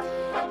people.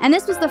 And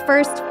this was the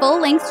first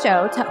full-length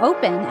show to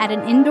open at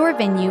an indoor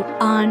venue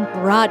on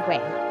Broadway.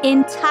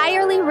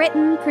 Entirely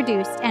written,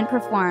 produced, and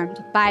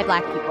performed by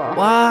black people.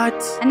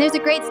 What? And there's a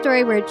great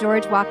story where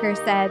George Walker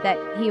said that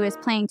he was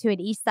playing to an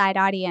East Side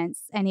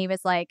audience and he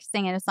was like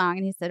singing a song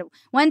and he said,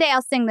 one day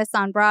I'll sing this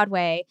on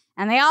Broadway.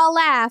 And they all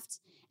laughed.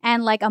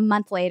 And like a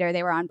month later,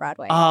 they were on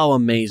Broadway. Oh,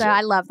 amazing. So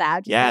I love that.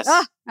 Just Yes.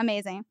 like,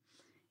 amazing.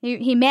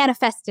 He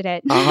manifested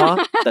it.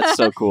 Uh-huh. That's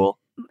so cool.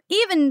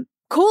 Even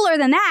cooler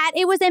than that,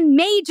 it was a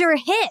major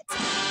hit.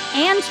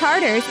 Ann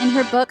Charters, in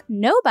her book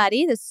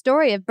Nobody, the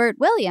story of Bert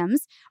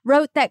Williams,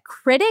 wrote that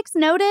critics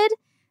noted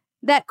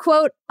that,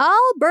 quote,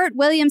 all Bert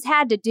Williams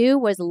had to do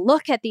was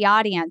look at the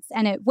audience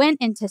and it went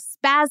into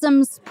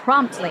spasms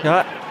promptly.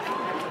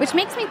 Which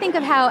makes me think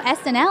of how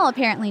SNL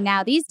apparently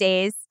now these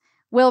days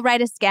will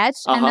write a sketch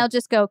and they'll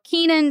just go,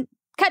 Keenan,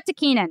 cut to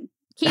Keenan.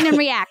 Keenan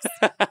reacts.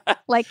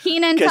 Like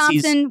Keenan 'Cause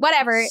Thompson,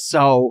 whatever.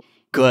 So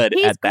good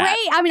He's at that.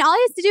 great. I mean, all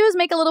he has to do is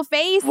make a little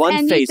face One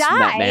and face you from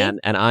die. that man,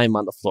 and I'm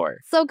on the floor.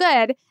 So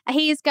good.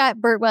 He's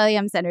got Bert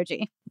Williams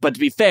energy. But to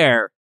be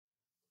fair,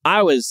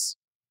 I've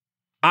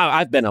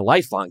been a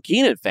lifelong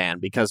Keenan fan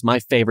because my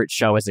favorite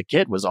show as a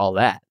kid was All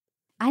That.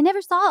 I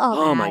never saw all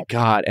that. Oh my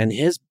God. And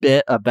his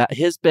bit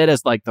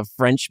as like the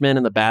Frenchman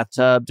in the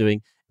bathtub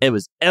doing, it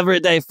was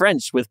everyday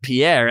French with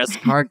Pierre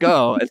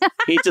Escargot. And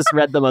he just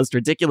read the most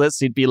ridiculous.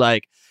 He'd be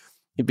like,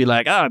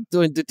 I'm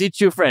going to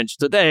teach you French.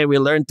 Today we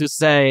learned to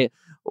say,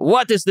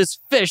 what is this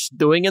fish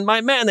doing in my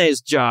mayonnaise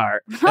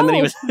jar? And then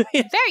he was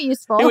very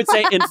useful. he would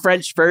say in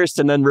French first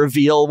and then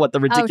reveal what the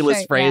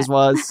ridiculous phrase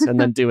was and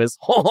then do his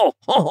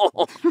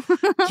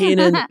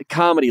Keenan,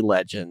 comedy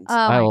legend. Oh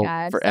my I will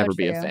God, forever so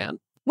be a true. fan.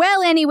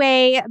 Well,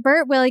 anyway,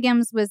 Bert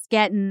Williams was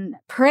getting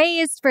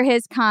praised for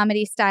his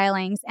comedy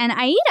stylings, and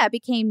Aida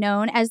became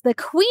known as the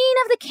Queen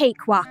of the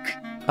Cakewalk.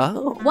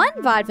 Oh. One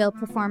vaudeville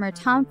performer,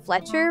 Tom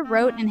Fletcher,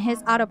 wrote in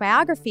his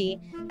autobiography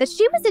that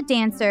she was a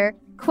dancer,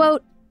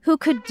 quote, who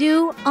could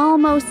do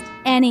almost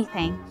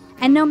anything.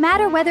 And no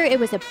matter whether it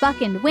was a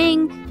buck and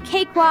wing,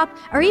 cakewalk,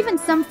 or even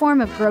some form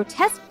of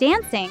grotesque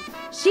dancing,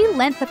 she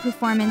lent the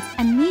performance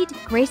a neat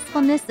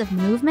gracefulness of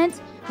movement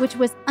which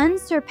was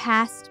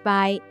unsurpassed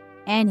by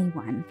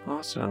anyone.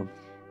 Awesome.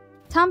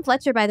 Tom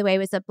Fletcher, by the way,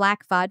 was a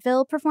black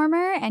vaudeville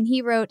performer, and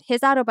he wrote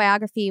his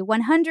autobiography,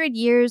 100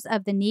 Years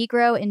of the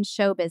Negro in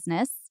Show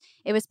Business.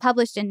 It was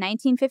published in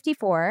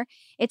 1954.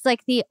 It's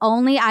like the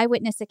only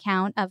eyewitness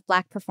account of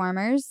black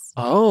performers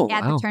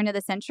at the turn of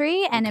the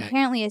century, and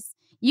apparently is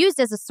used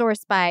as a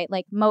source by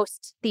like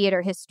most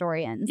theater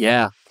historians.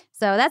 Yeah.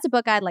 So that's a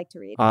book I'd like to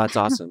read. Oh, that's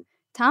awesome.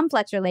 Tom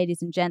Fletcher,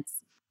 ladies and gents.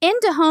 In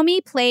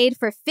Dahomey played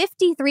for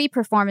 53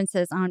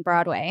 performances on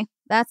Broadway.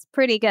 That's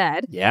pretty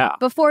good. Yeah.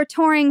 Before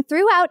touring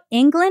throughout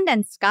England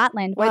and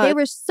Scotland, where they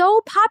were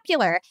so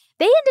popular,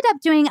 they ended up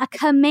doing a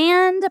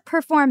command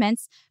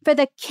performance for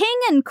the King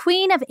and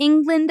Queen of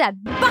England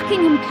at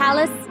Buckingham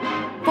Palace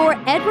for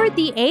Edward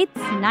VIII's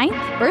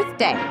 9th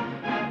birthday.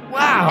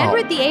 Wow.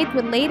 Edward VIII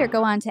would later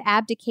go on to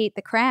abdicate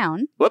the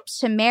crown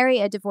to marry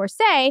a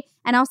divorcee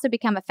and also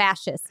become a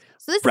fascist.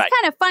 So this is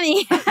kind of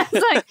funny.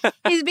 It's like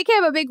he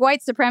became a big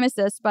white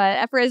supremacist,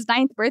 but for his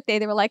 9th birthday,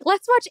 they were like,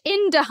 let's watch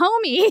In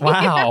Dahomey.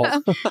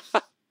 Wow.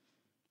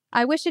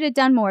 I wish it had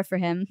done more for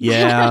him.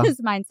 Yeah.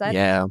 His mindset.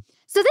 Yeah.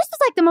 So this was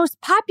like the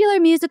most popular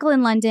musical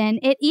in London.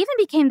 It even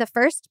became the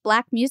first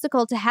black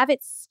musical to have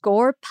its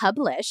score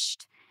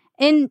published.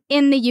 In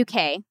the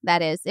UK,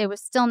 that is. It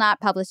was still not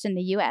published in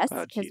the US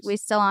because we're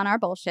still on our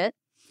bullshit.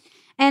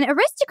 And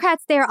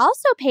aristocrats there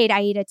also paid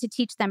Aida to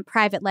teach them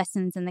private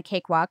lessons in the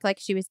cakewalk like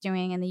she was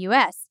doing in the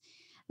U.S.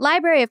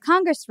 Library of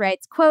Congress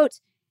writes, quote,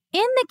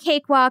 in the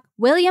cakewalk,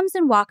 Williams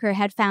and Walker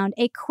had found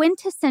a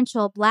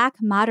quintessential Black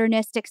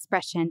modernist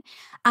expression,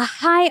 a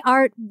high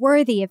art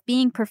worthy of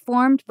being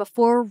performed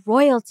before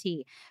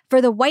royalty,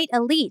 for the white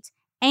elite,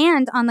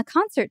 and on the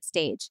concert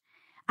stage.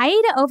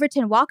 Aida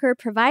Overton Walker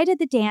provided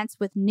the dance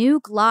with new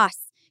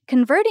gloss,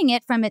 converting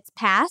it from its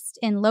past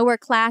in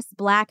lower-class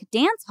Black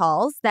dance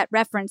halls that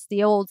referenced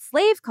the old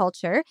slave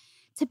culture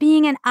to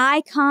being an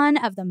icon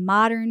of the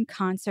modern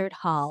concert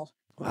hall.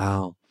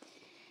 Wow.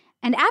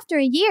 And after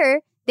a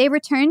year, they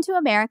returned to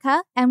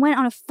America and went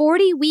on a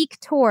 40-week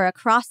tour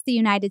across the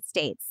United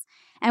States.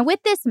 And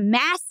with this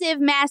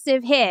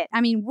massive hit,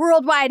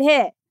 worldwide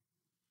hit,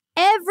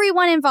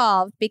 everyone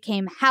involved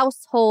became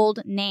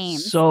household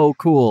names. So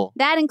cool.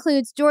 That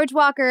includes George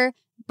Walker,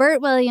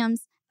 Bert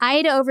Williams,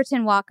 Aida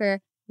Overton Walker,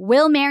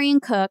 Will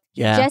Marion Cook,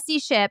 Jesse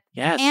Shipp,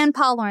 and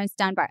Paul Laurence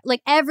Dunbar.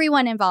 Like,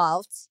 everyone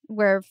involved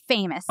were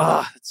famous.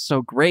 Oh, it's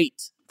so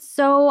great.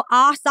 So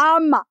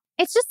awesome.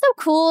 It's just so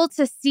cool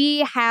to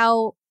see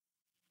how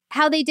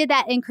they did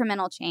that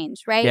incremental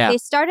change, right? Yeah. They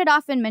started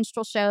off in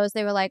minstrel shows.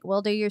 They were like,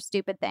 we'll do your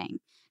stupid thing.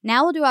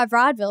 Now we'll do our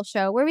vaudeville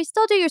show where we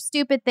still do your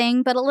stupid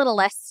thing, but a little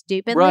less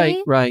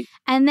stupidly. Right.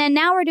 And then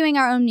now we're doing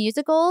our own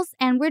musicals,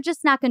 and we're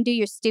just not going to do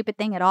your stupid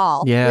thing at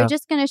all. Yeah. We're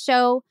just going to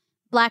show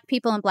Black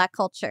people and Black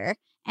culture,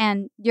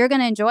 and you're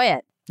going to enjoy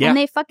it. Yeah. And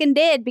they fucking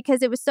did,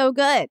 because it was so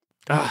good.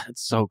 Ah,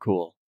 it's so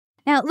cool.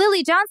 Now,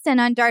 Lily Johnson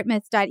on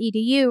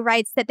Dartmouth.edu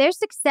writes that their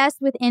success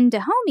within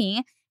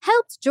Dahomey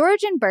helped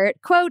George and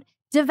Bert, quote,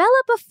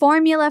 develop a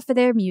formula for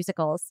their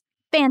musicals,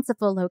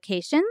 fanciful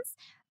locations,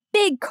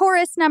 big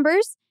chorus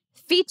numbers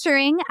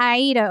featuring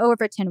Aida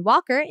Overton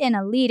Walker in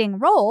a leading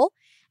role,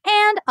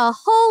 and a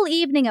whole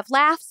evening of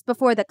laughs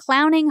before the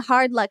clowning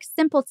hard luck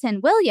simpleton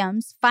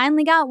Williams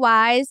finally got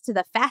wise to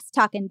the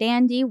fast-talking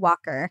dandy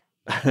Walker.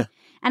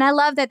 And I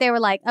love that they were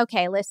like,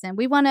 okay, listen,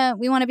 we want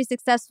to be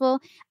successful.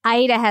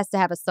 Aida has to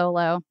have a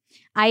solo.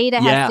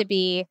 Aida has to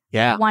be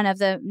one of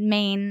the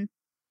main.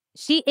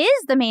 She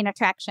is the main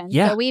attraction.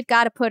 Yeah. So we've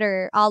got to put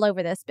her all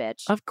over this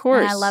bitch. Of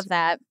course. And I love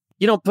that.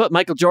 You don't put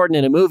Michael Jordan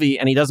in a movie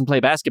and he doesn't play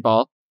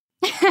basketball.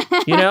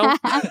 You know?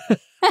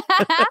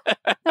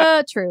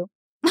 True.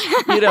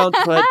 You don't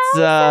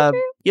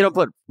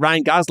put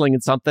Ryan Gosling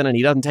in something and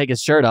he doesn't take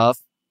his shirt off.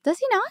 Does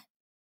he not?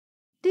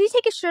 Did he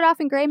take his shirt off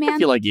in Gray Man? I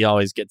feel like he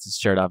always gets his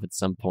shirt off at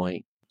some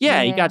point.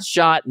 Yeah, he got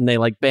shot and they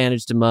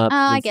bandaged him up. Oh,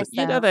 I guess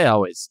so. You know, they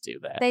always do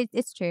that.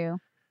 It's true.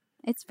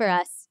 It's for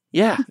us.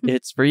 Yeah,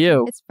 it's for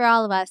you. It's for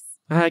all of us.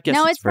 I guess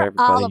no, it's for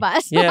everybody. all of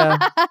us. Yeah.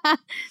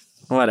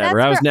 Whatever.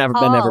 That's I was never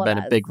been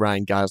us. a big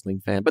Ryan Gosling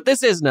fan, but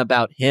this isn't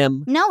about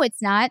him. No,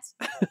 it's not.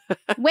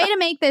 Way to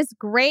make this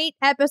great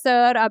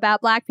episode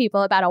about Black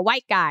people about a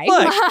white guy.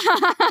 Look,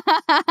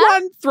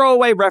 one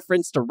throwaway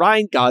reference to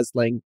Ryan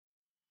Gosling,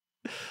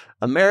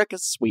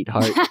 America's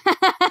sweetheart.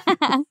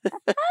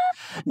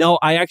 No,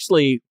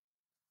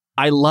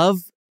 I love,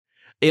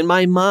 in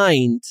my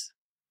mind,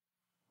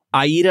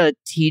 Aida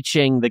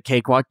teaching the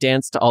cakewalk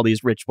dance to all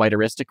these rich white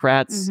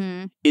aristocrats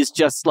is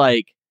just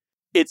like,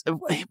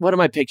 what am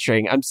I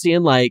picturing? I'm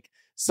seeing like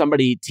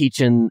somebody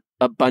teaching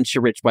a bunch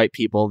of rich white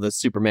people the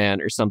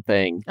Superman or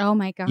something. Oh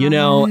my God. You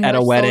know, at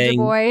a wedding.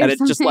 Boy And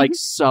it's just like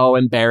so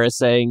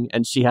embarrassing.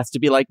 And she has to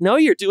be like, no,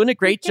 you're doing a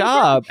great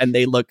job. And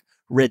they look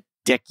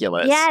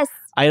ridiculous. Yes.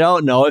 I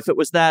don't know if it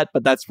was that,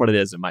 but that's what it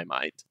is in my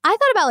mind. I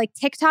thought about like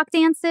TikTok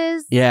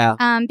dances. Yeah.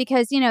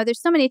 Because,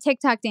 there's so many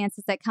TikTok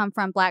dances that come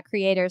from Black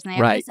creators and they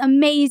have Right. this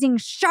amazing,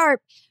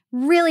 sharp,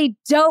 really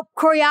dope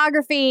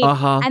choreography.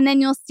 Uh-huh. And then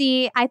you'll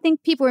see, I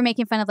think people were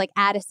making fun of like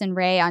Addison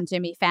Rae on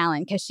Jimmy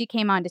Fallon because she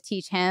came on to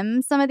teach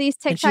him some of these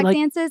TikTok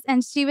dances.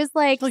 And she was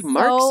like,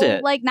 marks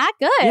it. like not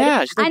good.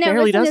 Yeah, she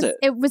barely does it.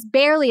 It was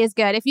barely as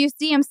good. If you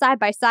see them side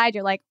by side,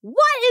 you're like,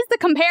 what is the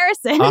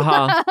comparison?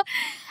 Uh-huh.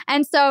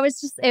 And so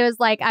it was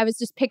like, I was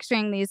just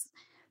picturing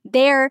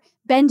they're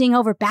bending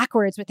over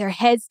backwards with their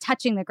heads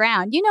touching the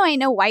ground. Ain't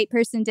no white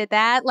person did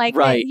that. Like,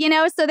 right.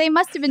 So they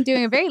must have been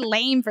doing a very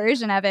lame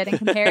version of it in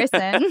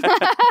comparison.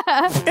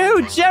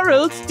 Oh,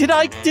 Gerald,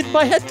 did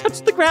my head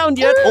touch the ground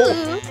yet?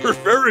 Oh,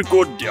 very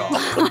good, dear.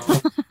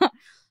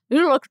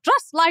 You look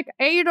just like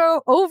Aida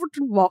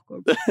Overton Walker.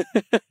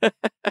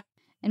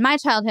 In my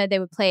childhood, they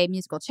would play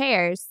musical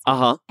chairs.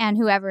 Uh-huh. And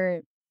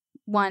whoever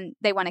won,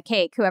 they won a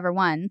cake, whoever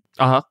won.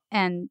 Uh-huh.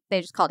 And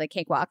they just called it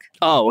cakewalk.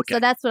 Oh, okay. So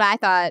that's what I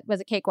thought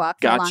was a cakewalk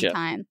for Gotcha. a long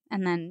time.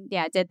 And then,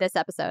 did this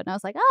episode. And I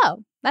was like,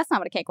 oh, that's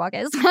not what a cakewalk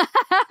is.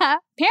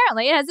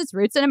 Apparently, it has its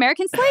roots in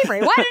American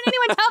slavery. Why didn't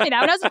anyone tell me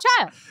that when I was a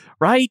child?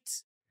 Right.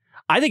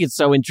 I think it's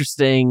so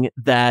interesting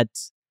that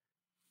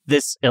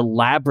this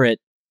elaborate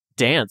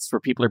dance where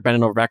people are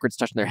bending over backwards,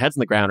 touching their heads on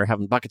the ground or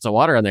having buckets of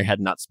water on their head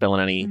and not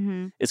spilling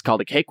any is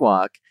called a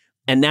cakewalk.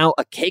 And now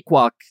a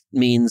cakewalk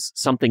means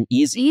something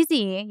easy.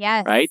 Easy,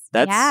 yes. Right?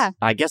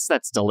 I guess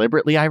that's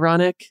deliberately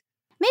ironic.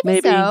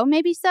 Maybe so.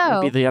 Maybe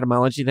the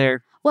etymology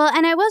there. Well,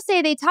 and I will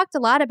say they talked a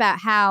lot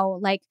about how,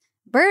 like,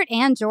 Bert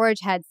and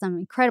George had some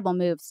incredible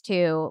moves,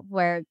 too,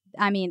 where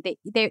I mean,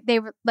 they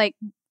were like,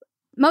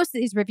 most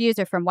of these reviews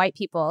are from white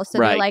people. So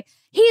Right. they're like,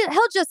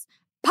 he'll just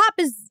pop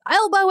his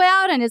elbow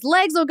out and his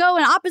legs will go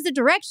in opposite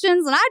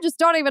directions. And I just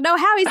don't even know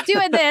how he's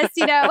doing this,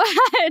 you know,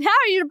 and how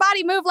your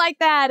body move like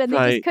that? And they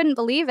Right. just couldn't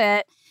believe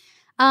it.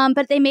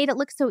 But they made it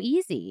look so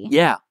easy.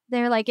 Yeah.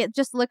 They're like, it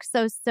just looks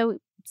so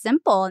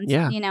simple. And,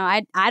 Yeah. you know,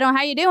 I don't know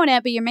how you're doing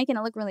it, but you're making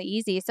it look really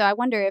easy. So I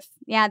wonder if,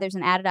 there's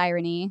an added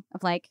irony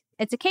of like,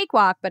 it's a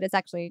cakewalk, but it's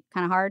actually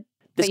kind of hard.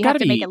 There's But you have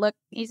gotta to make be- it look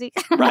easy.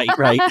 Right.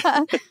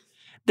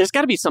 There's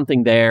got to be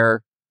something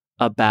there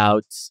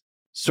about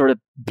sort of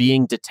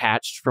being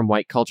detached from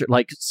white culture.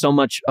 Like so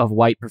much of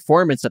white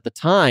performance at the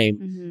time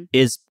Mm-hmm.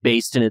 is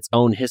based in its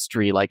own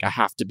history. Like I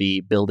have to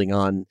be building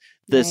on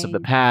this of the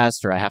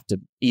past, or I have to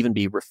even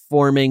be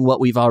reforming what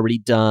we've already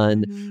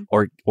done,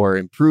 Mm-hmm. or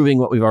improving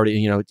what we've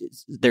already,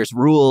 there's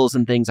rules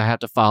and things I have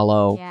to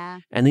follow. Yeah.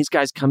 And these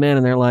guys come in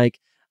and they're like,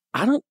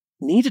 I don't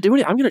need to do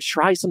it. I'm going to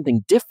try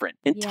something different,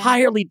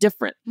 entirely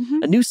different,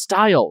 Mhm. new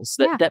styles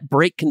that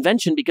break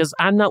convention, because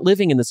I'm not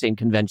living in the same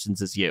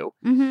conventions as you.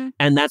 Mm-hmm.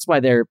 And that's why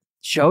their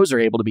shows are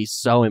able to be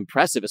so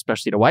impressive,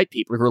 especially to white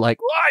people who are like,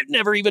 well, I've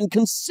never even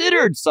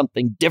considered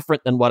something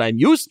different than what I'm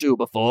used to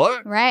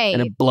before. Right.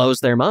 And it blows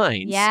their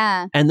minds.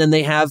 Yeah. And then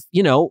they have,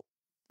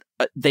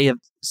 they have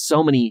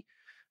so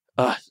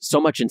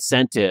much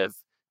incentive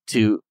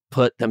to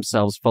put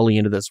themselves fully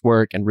into this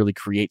work and really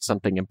create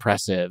something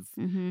impressive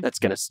Mhm. that's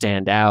going to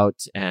stand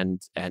out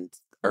and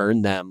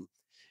earn them,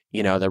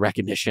 the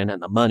recognition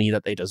and the money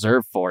that they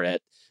deserve for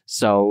it.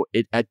 So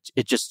it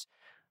just,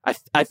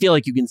 I feel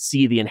like you can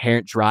see the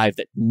inherent drive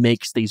that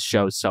makes these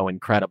shows so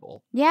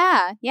incredible.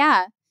 Yeah.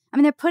 I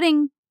mean, they're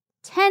putting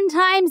 10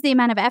 times the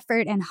amount of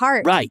effort and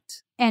heart Right.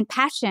 and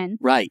passion.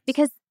 Right.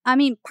 Because, I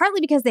mean, partly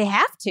because they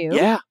have to.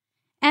 Yeah.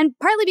 And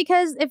partly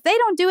because if they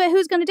don't do it,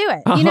 who's going to do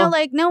it? You know,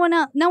 like no one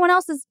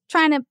else is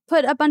trying to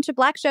put a bunch of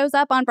black shows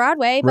up on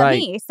Broadway but Right.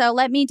 me. So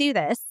let me do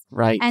this.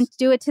 Right. And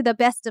do it to the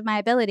best of my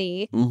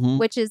ability, Mhm.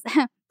 which is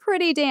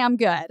pretty damn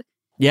good.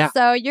 Yeah.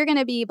 So you're going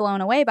to be blown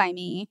away by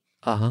me.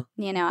 Uh-huh.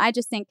 I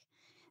just think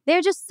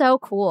they're just so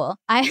cool.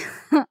 I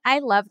I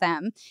love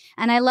them.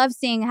 And I love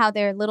seeing how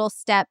their little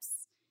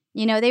steps,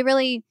 they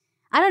really,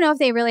 I don't know if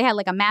they really had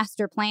like a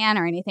master plan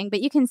or anything,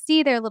 but you can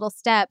see their little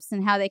steps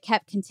and how they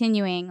kept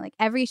continuing. Like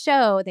every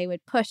show, they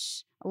would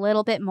push a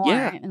little bit more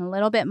and a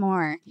little bit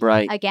more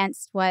Right.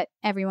 against what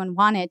everyone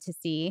wanted to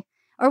see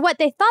or what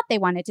they thought they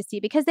wanted to see,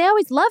 because they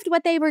always loved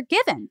what they were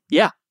given.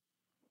 Yeah.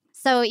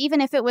 So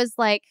even if it was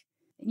like,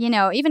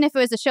 even if it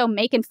was a show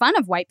making fun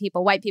of white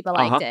people liked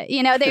it.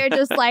 They're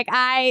just like,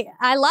 I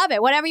love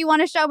it. Whatever you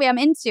want to show me, I'm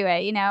into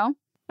it,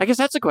 I guess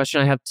that's a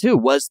question I have too.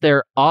 Was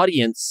their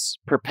audience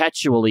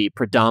perpetually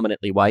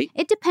predominantly white?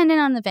 It depended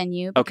on the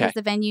venue because Okay.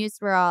 the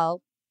venues were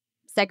all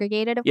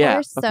segregated, of Yeah,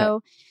 course. okay.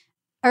 So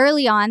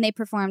early on, they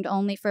performed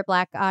only for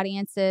black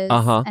audiences.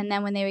 Uh-huh. And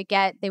then when they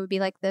would be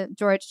like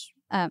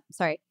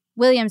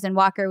Williams and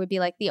Walker would be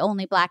like the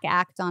only black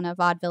act on a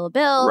vaudeville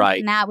bill. Right.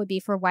 And that would be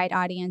for white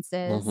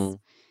audiences. Mhm.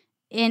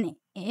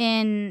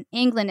 In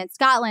England and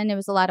Scotland, there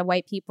was a lot of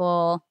white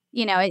people.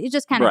 It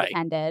just kind of Right.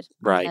 depended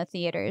Right. on the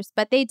theaters.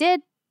 But they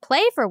did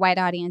play for white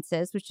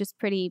audiences, which is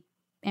pretty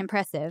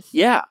impressive.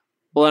 Yeah.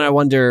 Well, and I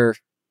wonder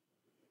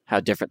how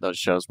different those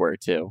shows were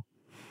too.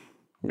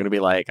 I'm going to be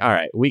like, all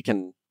right, we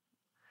don't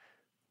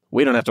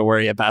have to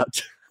worry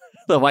about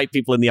the white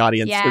people in the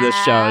audience for this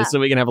show, Yeah. so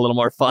we can have a little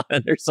more fun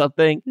or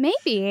something.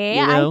 Maybe.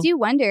 know? I do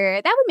wonder.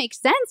 That would make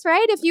sense,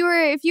 right? If you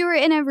were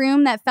in a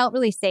room that felt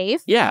really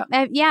safe. Yeah.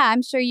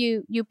 I'm sure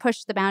you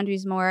pushed the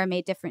boundaries more,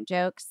 made different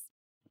jokes.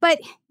 But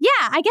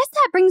yeah, I guess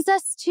that brings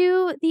us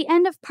to the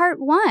end of part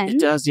 1 It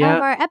does, yeah.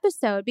 of our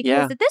episode. Because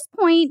Yeah. at this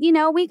point,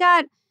 we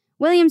got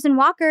Williams and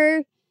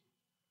Walker.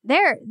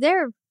 They're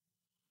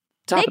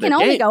Top they of can their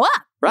only game. go up.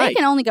 They Right.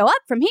 can only go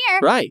up from here.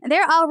 Right.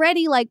 They're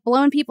already like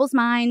blowing people's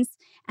minds,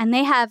 and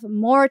they have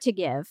more to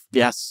give.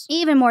 Yes.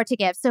 Even more to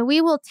give. So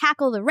we will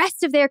tackle the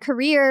rest of their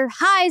career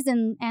highs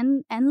and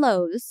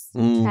lows,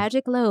 Mm.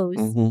 tragic lows,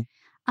 Mhm.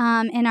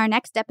 in our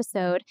next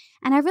episode.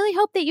 And I really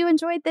hope that you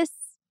enjoyed this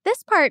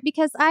part,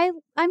 because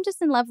I'm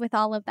just in love with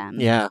all of them.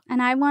 Yeah.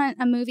 And I want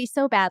a movie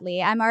so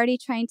badly. I'm already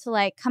trying to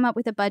like come up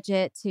with a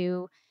budget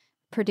to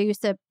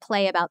produce a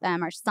play about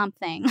them or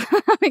something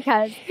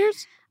because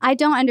I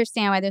don't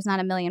understand why there's not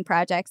a million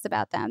projects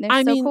about them.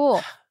 They're so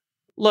cool.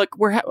 Look,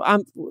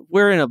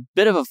 we're in a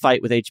bit of a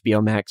fight with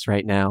HBO Max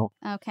right now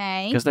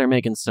Okay. because they're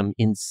making some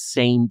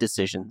insane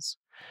decisions.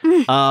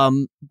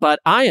 But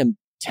I am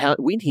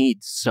we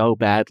need so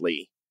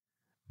badly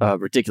a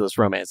Ridiculous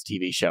Romance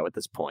TV show at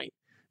this point,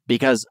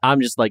 because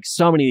I'm just like,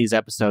 so many of these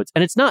episodes,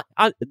 and it's not,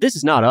 this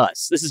is not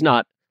us. This is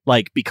not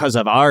like because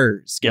of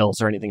our skills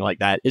or anything like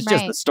that. It's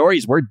just Right. the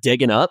stories we're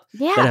digging up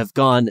Yeah. that have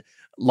gone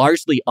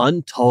largely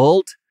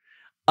untold,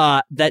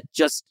 that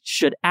just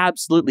should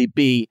absolutely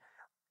be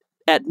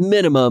at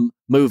minimum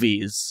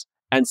movies.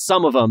 And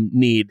some of them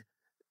need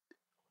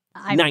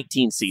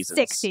 19 seasons.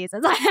 6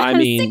 seasons. I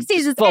mean, 6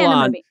 seasons full and a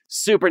on movie.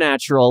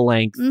 supernatural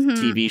length Mhm.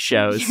 TV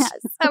shows Yes,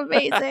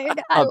 amazing.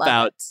 I love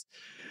about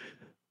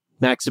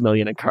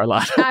Maximilian and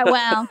Carlotta.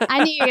 Well,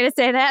 I knew you were going to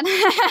say that.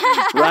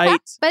 Right.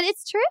 But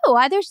it's true.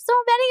 There's so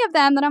many of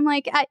them that I'm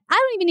like, I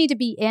don't even need to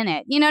be in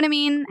it. You know what I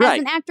mean? Right. As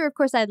an actor, of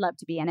course, I'd love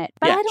to be in it.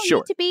 But Yeah, I don't sure.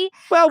 need to be.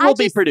 Well, we'll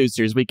be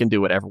producers. We can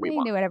do whatever we We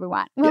want. can do whatever we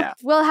want. Yeah.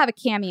 We'll have a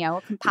cameo.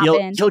 We can pop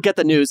in. You'll get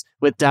the news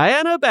with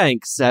Diana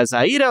Banks as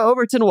Aida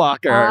Overton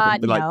Walker.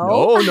 Be like,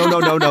 no.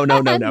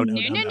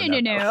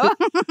 No.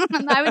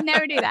 I would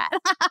never do that.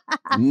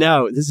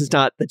 No, this is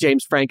not the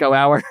James Franco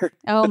hour.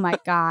 Oh my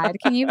God.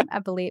 Can you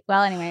believe?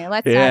 Well, anyway,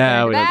 let's not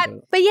Yeah, go we into don't that. do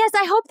it. But yes,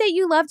 I hope that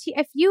you loved,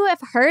 if you have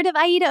heard of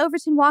Aida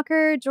Overton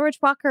Walker, George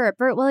Walker, or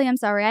Burt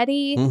Williams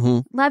already,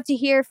 love to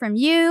hear from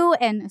you.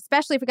 And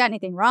especially if we got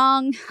anything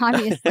wrong,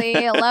 obviously,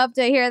 I'd love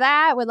to hear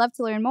that. Would love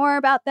to learn more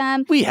about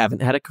them. We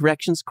haven't had a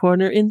corrections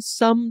corner in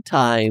some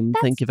time.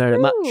 Thank you very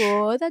much.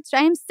 Ooh, that's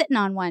right. I'm sitting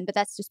on one, but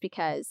that's just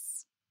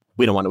because.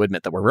 We don't want to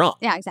admit that we're wrong.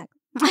 Yeah, exactly.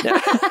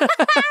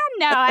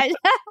 No,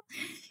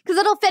 because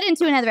it'll fit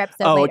into another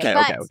episode later.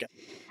 Okay.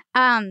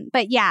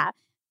 But yeah,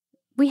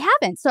 we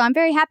haven't. So I'm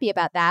very happy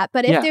about that.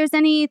 But if there's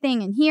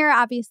anything in here,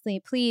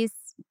 obviously, please,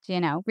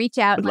 reach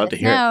out and let us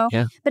know.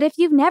 Yeah. But if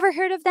you've never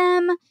heard of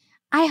them,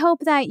 I hope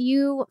that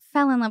you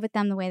fell in love with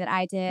them the way that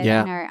I did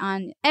and are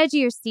on edge of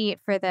your seat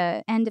for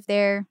the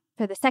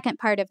second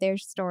part of their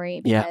story,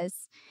 because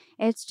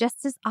it's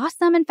just as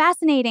awesome and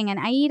fascinating. And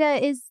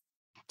Aida is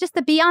just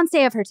the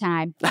Beyonce of her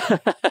time.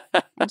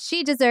 And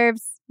she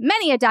deserves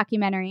many a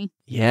documentary.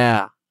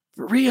 Yeah,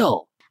 for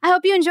real. I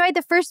hope you enjoyed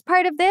the first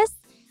part of this.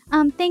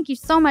 Thank you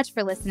so much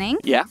for listening.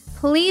 Yeah.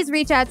 Please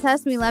reach out to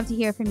us. We love to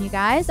hear from you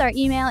guys. Our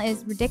email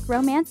is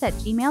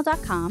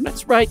ridickromance@gmail.com.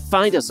 That's right.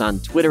 Find us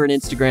on Twitter and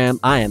Instagram.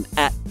 I am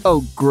at,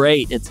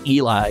 it's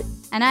Eli.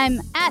 And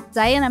I'm at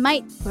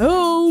Dynamite.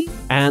 Boom.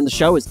 And the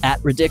show is at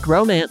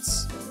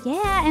ridickromance.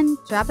 Yeah, and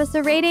drop us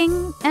a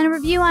rating and a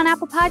review on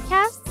Apple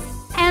Podcasts.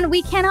 And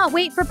we cannot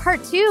wait for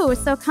part 2,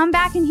 so come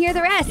back and hear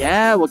the rest.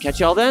 Yeah, we'll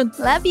catch y'all then.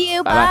 Love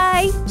you.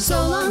 Bye-bye. Bye.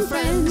 So long,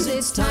 friends,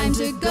 it's time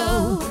to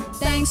go.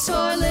 Thanks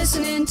for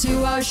listening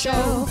to our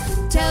show.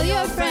 Tell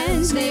your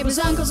friends, neighbors,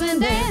 uncles,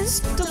 and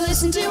aunts to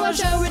listen to our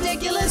show,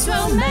 Ridiculous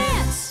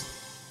Romance.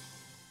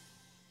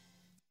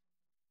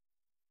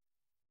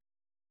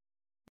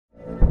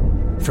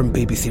 From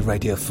BBC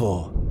Radio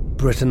 4,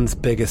 Britain's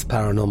biggest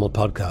paranormal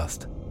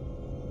podcast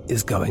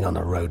is going on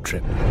a road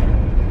trip.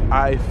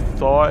 I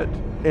thought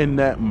in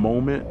that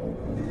moment,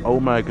 oh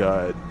my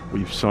God,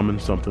 we've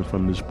summoned something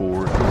from this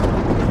board.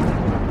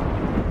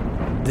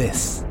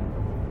 This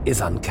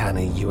is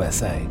Uncanny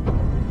USA.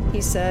 He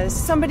says,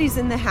 somebody's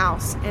in the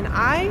house, and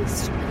I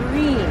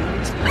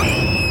screamed.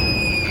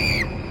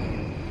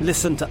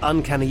 Listen to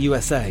Uncanny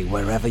USA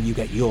wherever you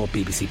get your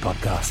BBC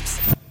podcasts,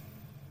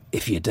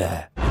 if you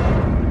dare.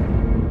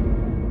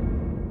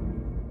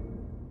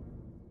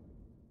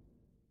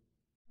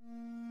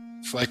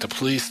 It's like the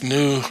police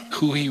knew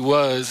who he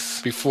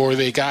was before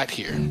they got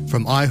here.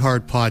 From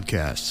iHeart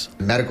Podcasts.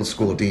 The medical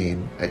school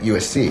dean at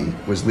USC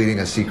was leading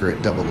a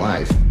secret double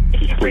life.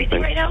 She's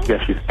breathing right now?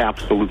 Yes, she's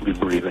absolutely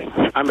breathing.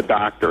 I'm a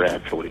doctor,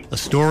 actually. A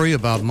story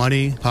about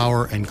money,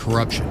 power, and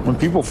corruption. When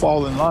people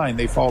fall in line,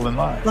 they fall in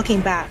line.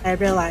 Looking back, I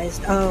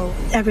realized,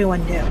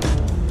 everyone knew.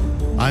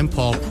 I'm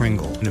Paul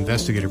Pringle, an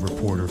investigative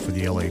reporter for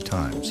the LA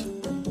Times.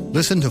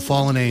 Listen to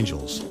Fallen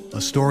Angels,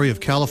 a story of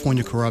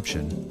California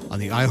corruption on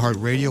the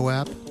iHeart Radio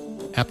app,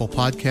 Apple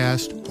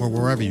Podcast, or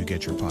wherever you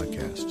get your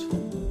podcasts.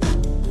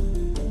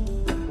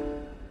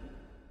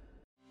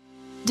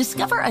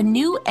 Discover a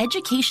new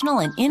educational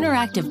and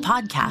interactive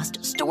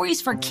podcast,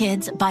 Stories for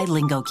Kids by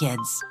Lingo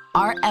Kids.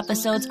 Our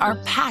episodes are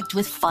packed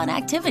with fun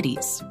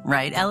activities.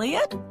 Right,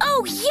 Elliot?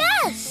 Oh,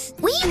 yes!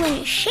 We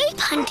went shape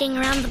hunting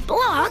around the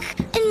block,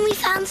 and we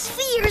found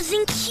spheres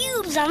and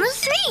cubes on the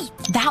street.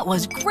 That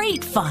was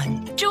great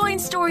fun. Join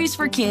Stories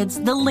for Kids,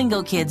 the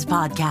Lingo Kids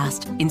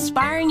podcast,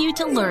 inspiring you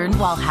to learn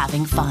while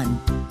having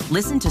fun.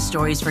 Listen to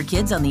Stories for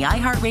Kids on the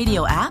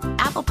iHeartRadio app,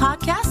 Apple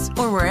Podcasts,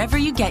 or wherever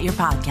you get your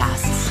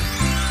podcasts.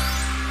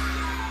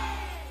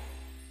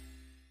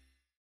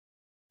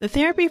 The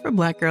Therapy for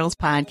Black Girls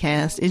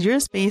podcast is your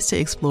space to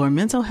explore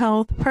mental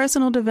health,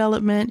 personal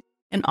development,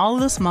 and all of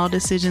the small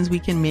decisions we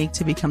can make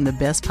to become the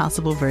best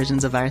possible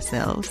versions of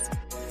ourselves.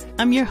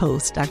 I'm your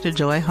host, Dr.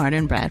 Joy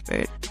Harden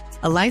Bradford,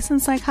 a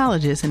licensed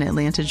psychologist in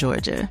Atlanta,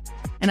 Georgia,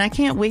 and I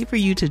can't wait for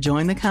you to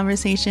join the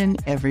conversation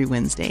every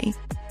Wednesday.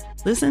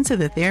 Listen to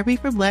the Therapy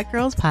for Black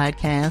Girls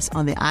podcast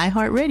on the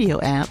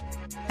iHeartRadio app,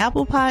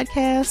 Apple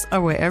Podcasts,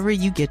 or wherever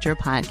you get your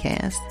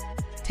podcasts.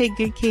 Take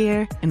good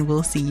care, and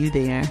we'll see you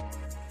there.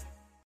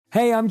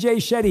 Hey, I'm Jay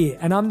Shetty,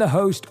 and I'm the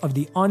host of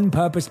the On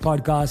Purpose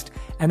podcast,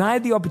 and I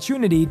had the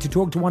opportunity to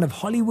talk to one of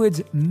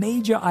Hollywood's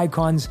major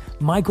icons,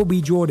 Michael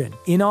B. Jordan.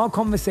 In our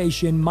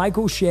conversation,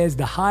 Michael shares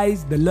the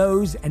highs, the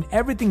lows, and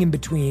everything in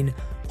between,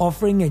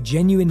 offering a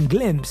genuine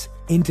glimpse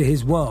into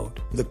his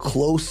world. The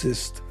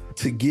closest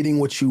to getting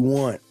what you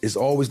want is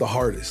always the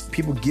hardest.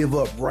 People give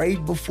up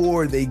right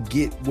before they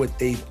get what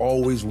they've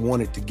always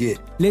wanted to get.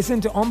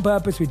 Listen to On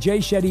Purpose with Jay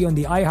Shetty on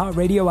the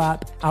iHeartRadio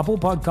app, Apple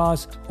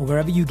Podcasts, or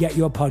wherever you get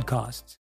your podcasts.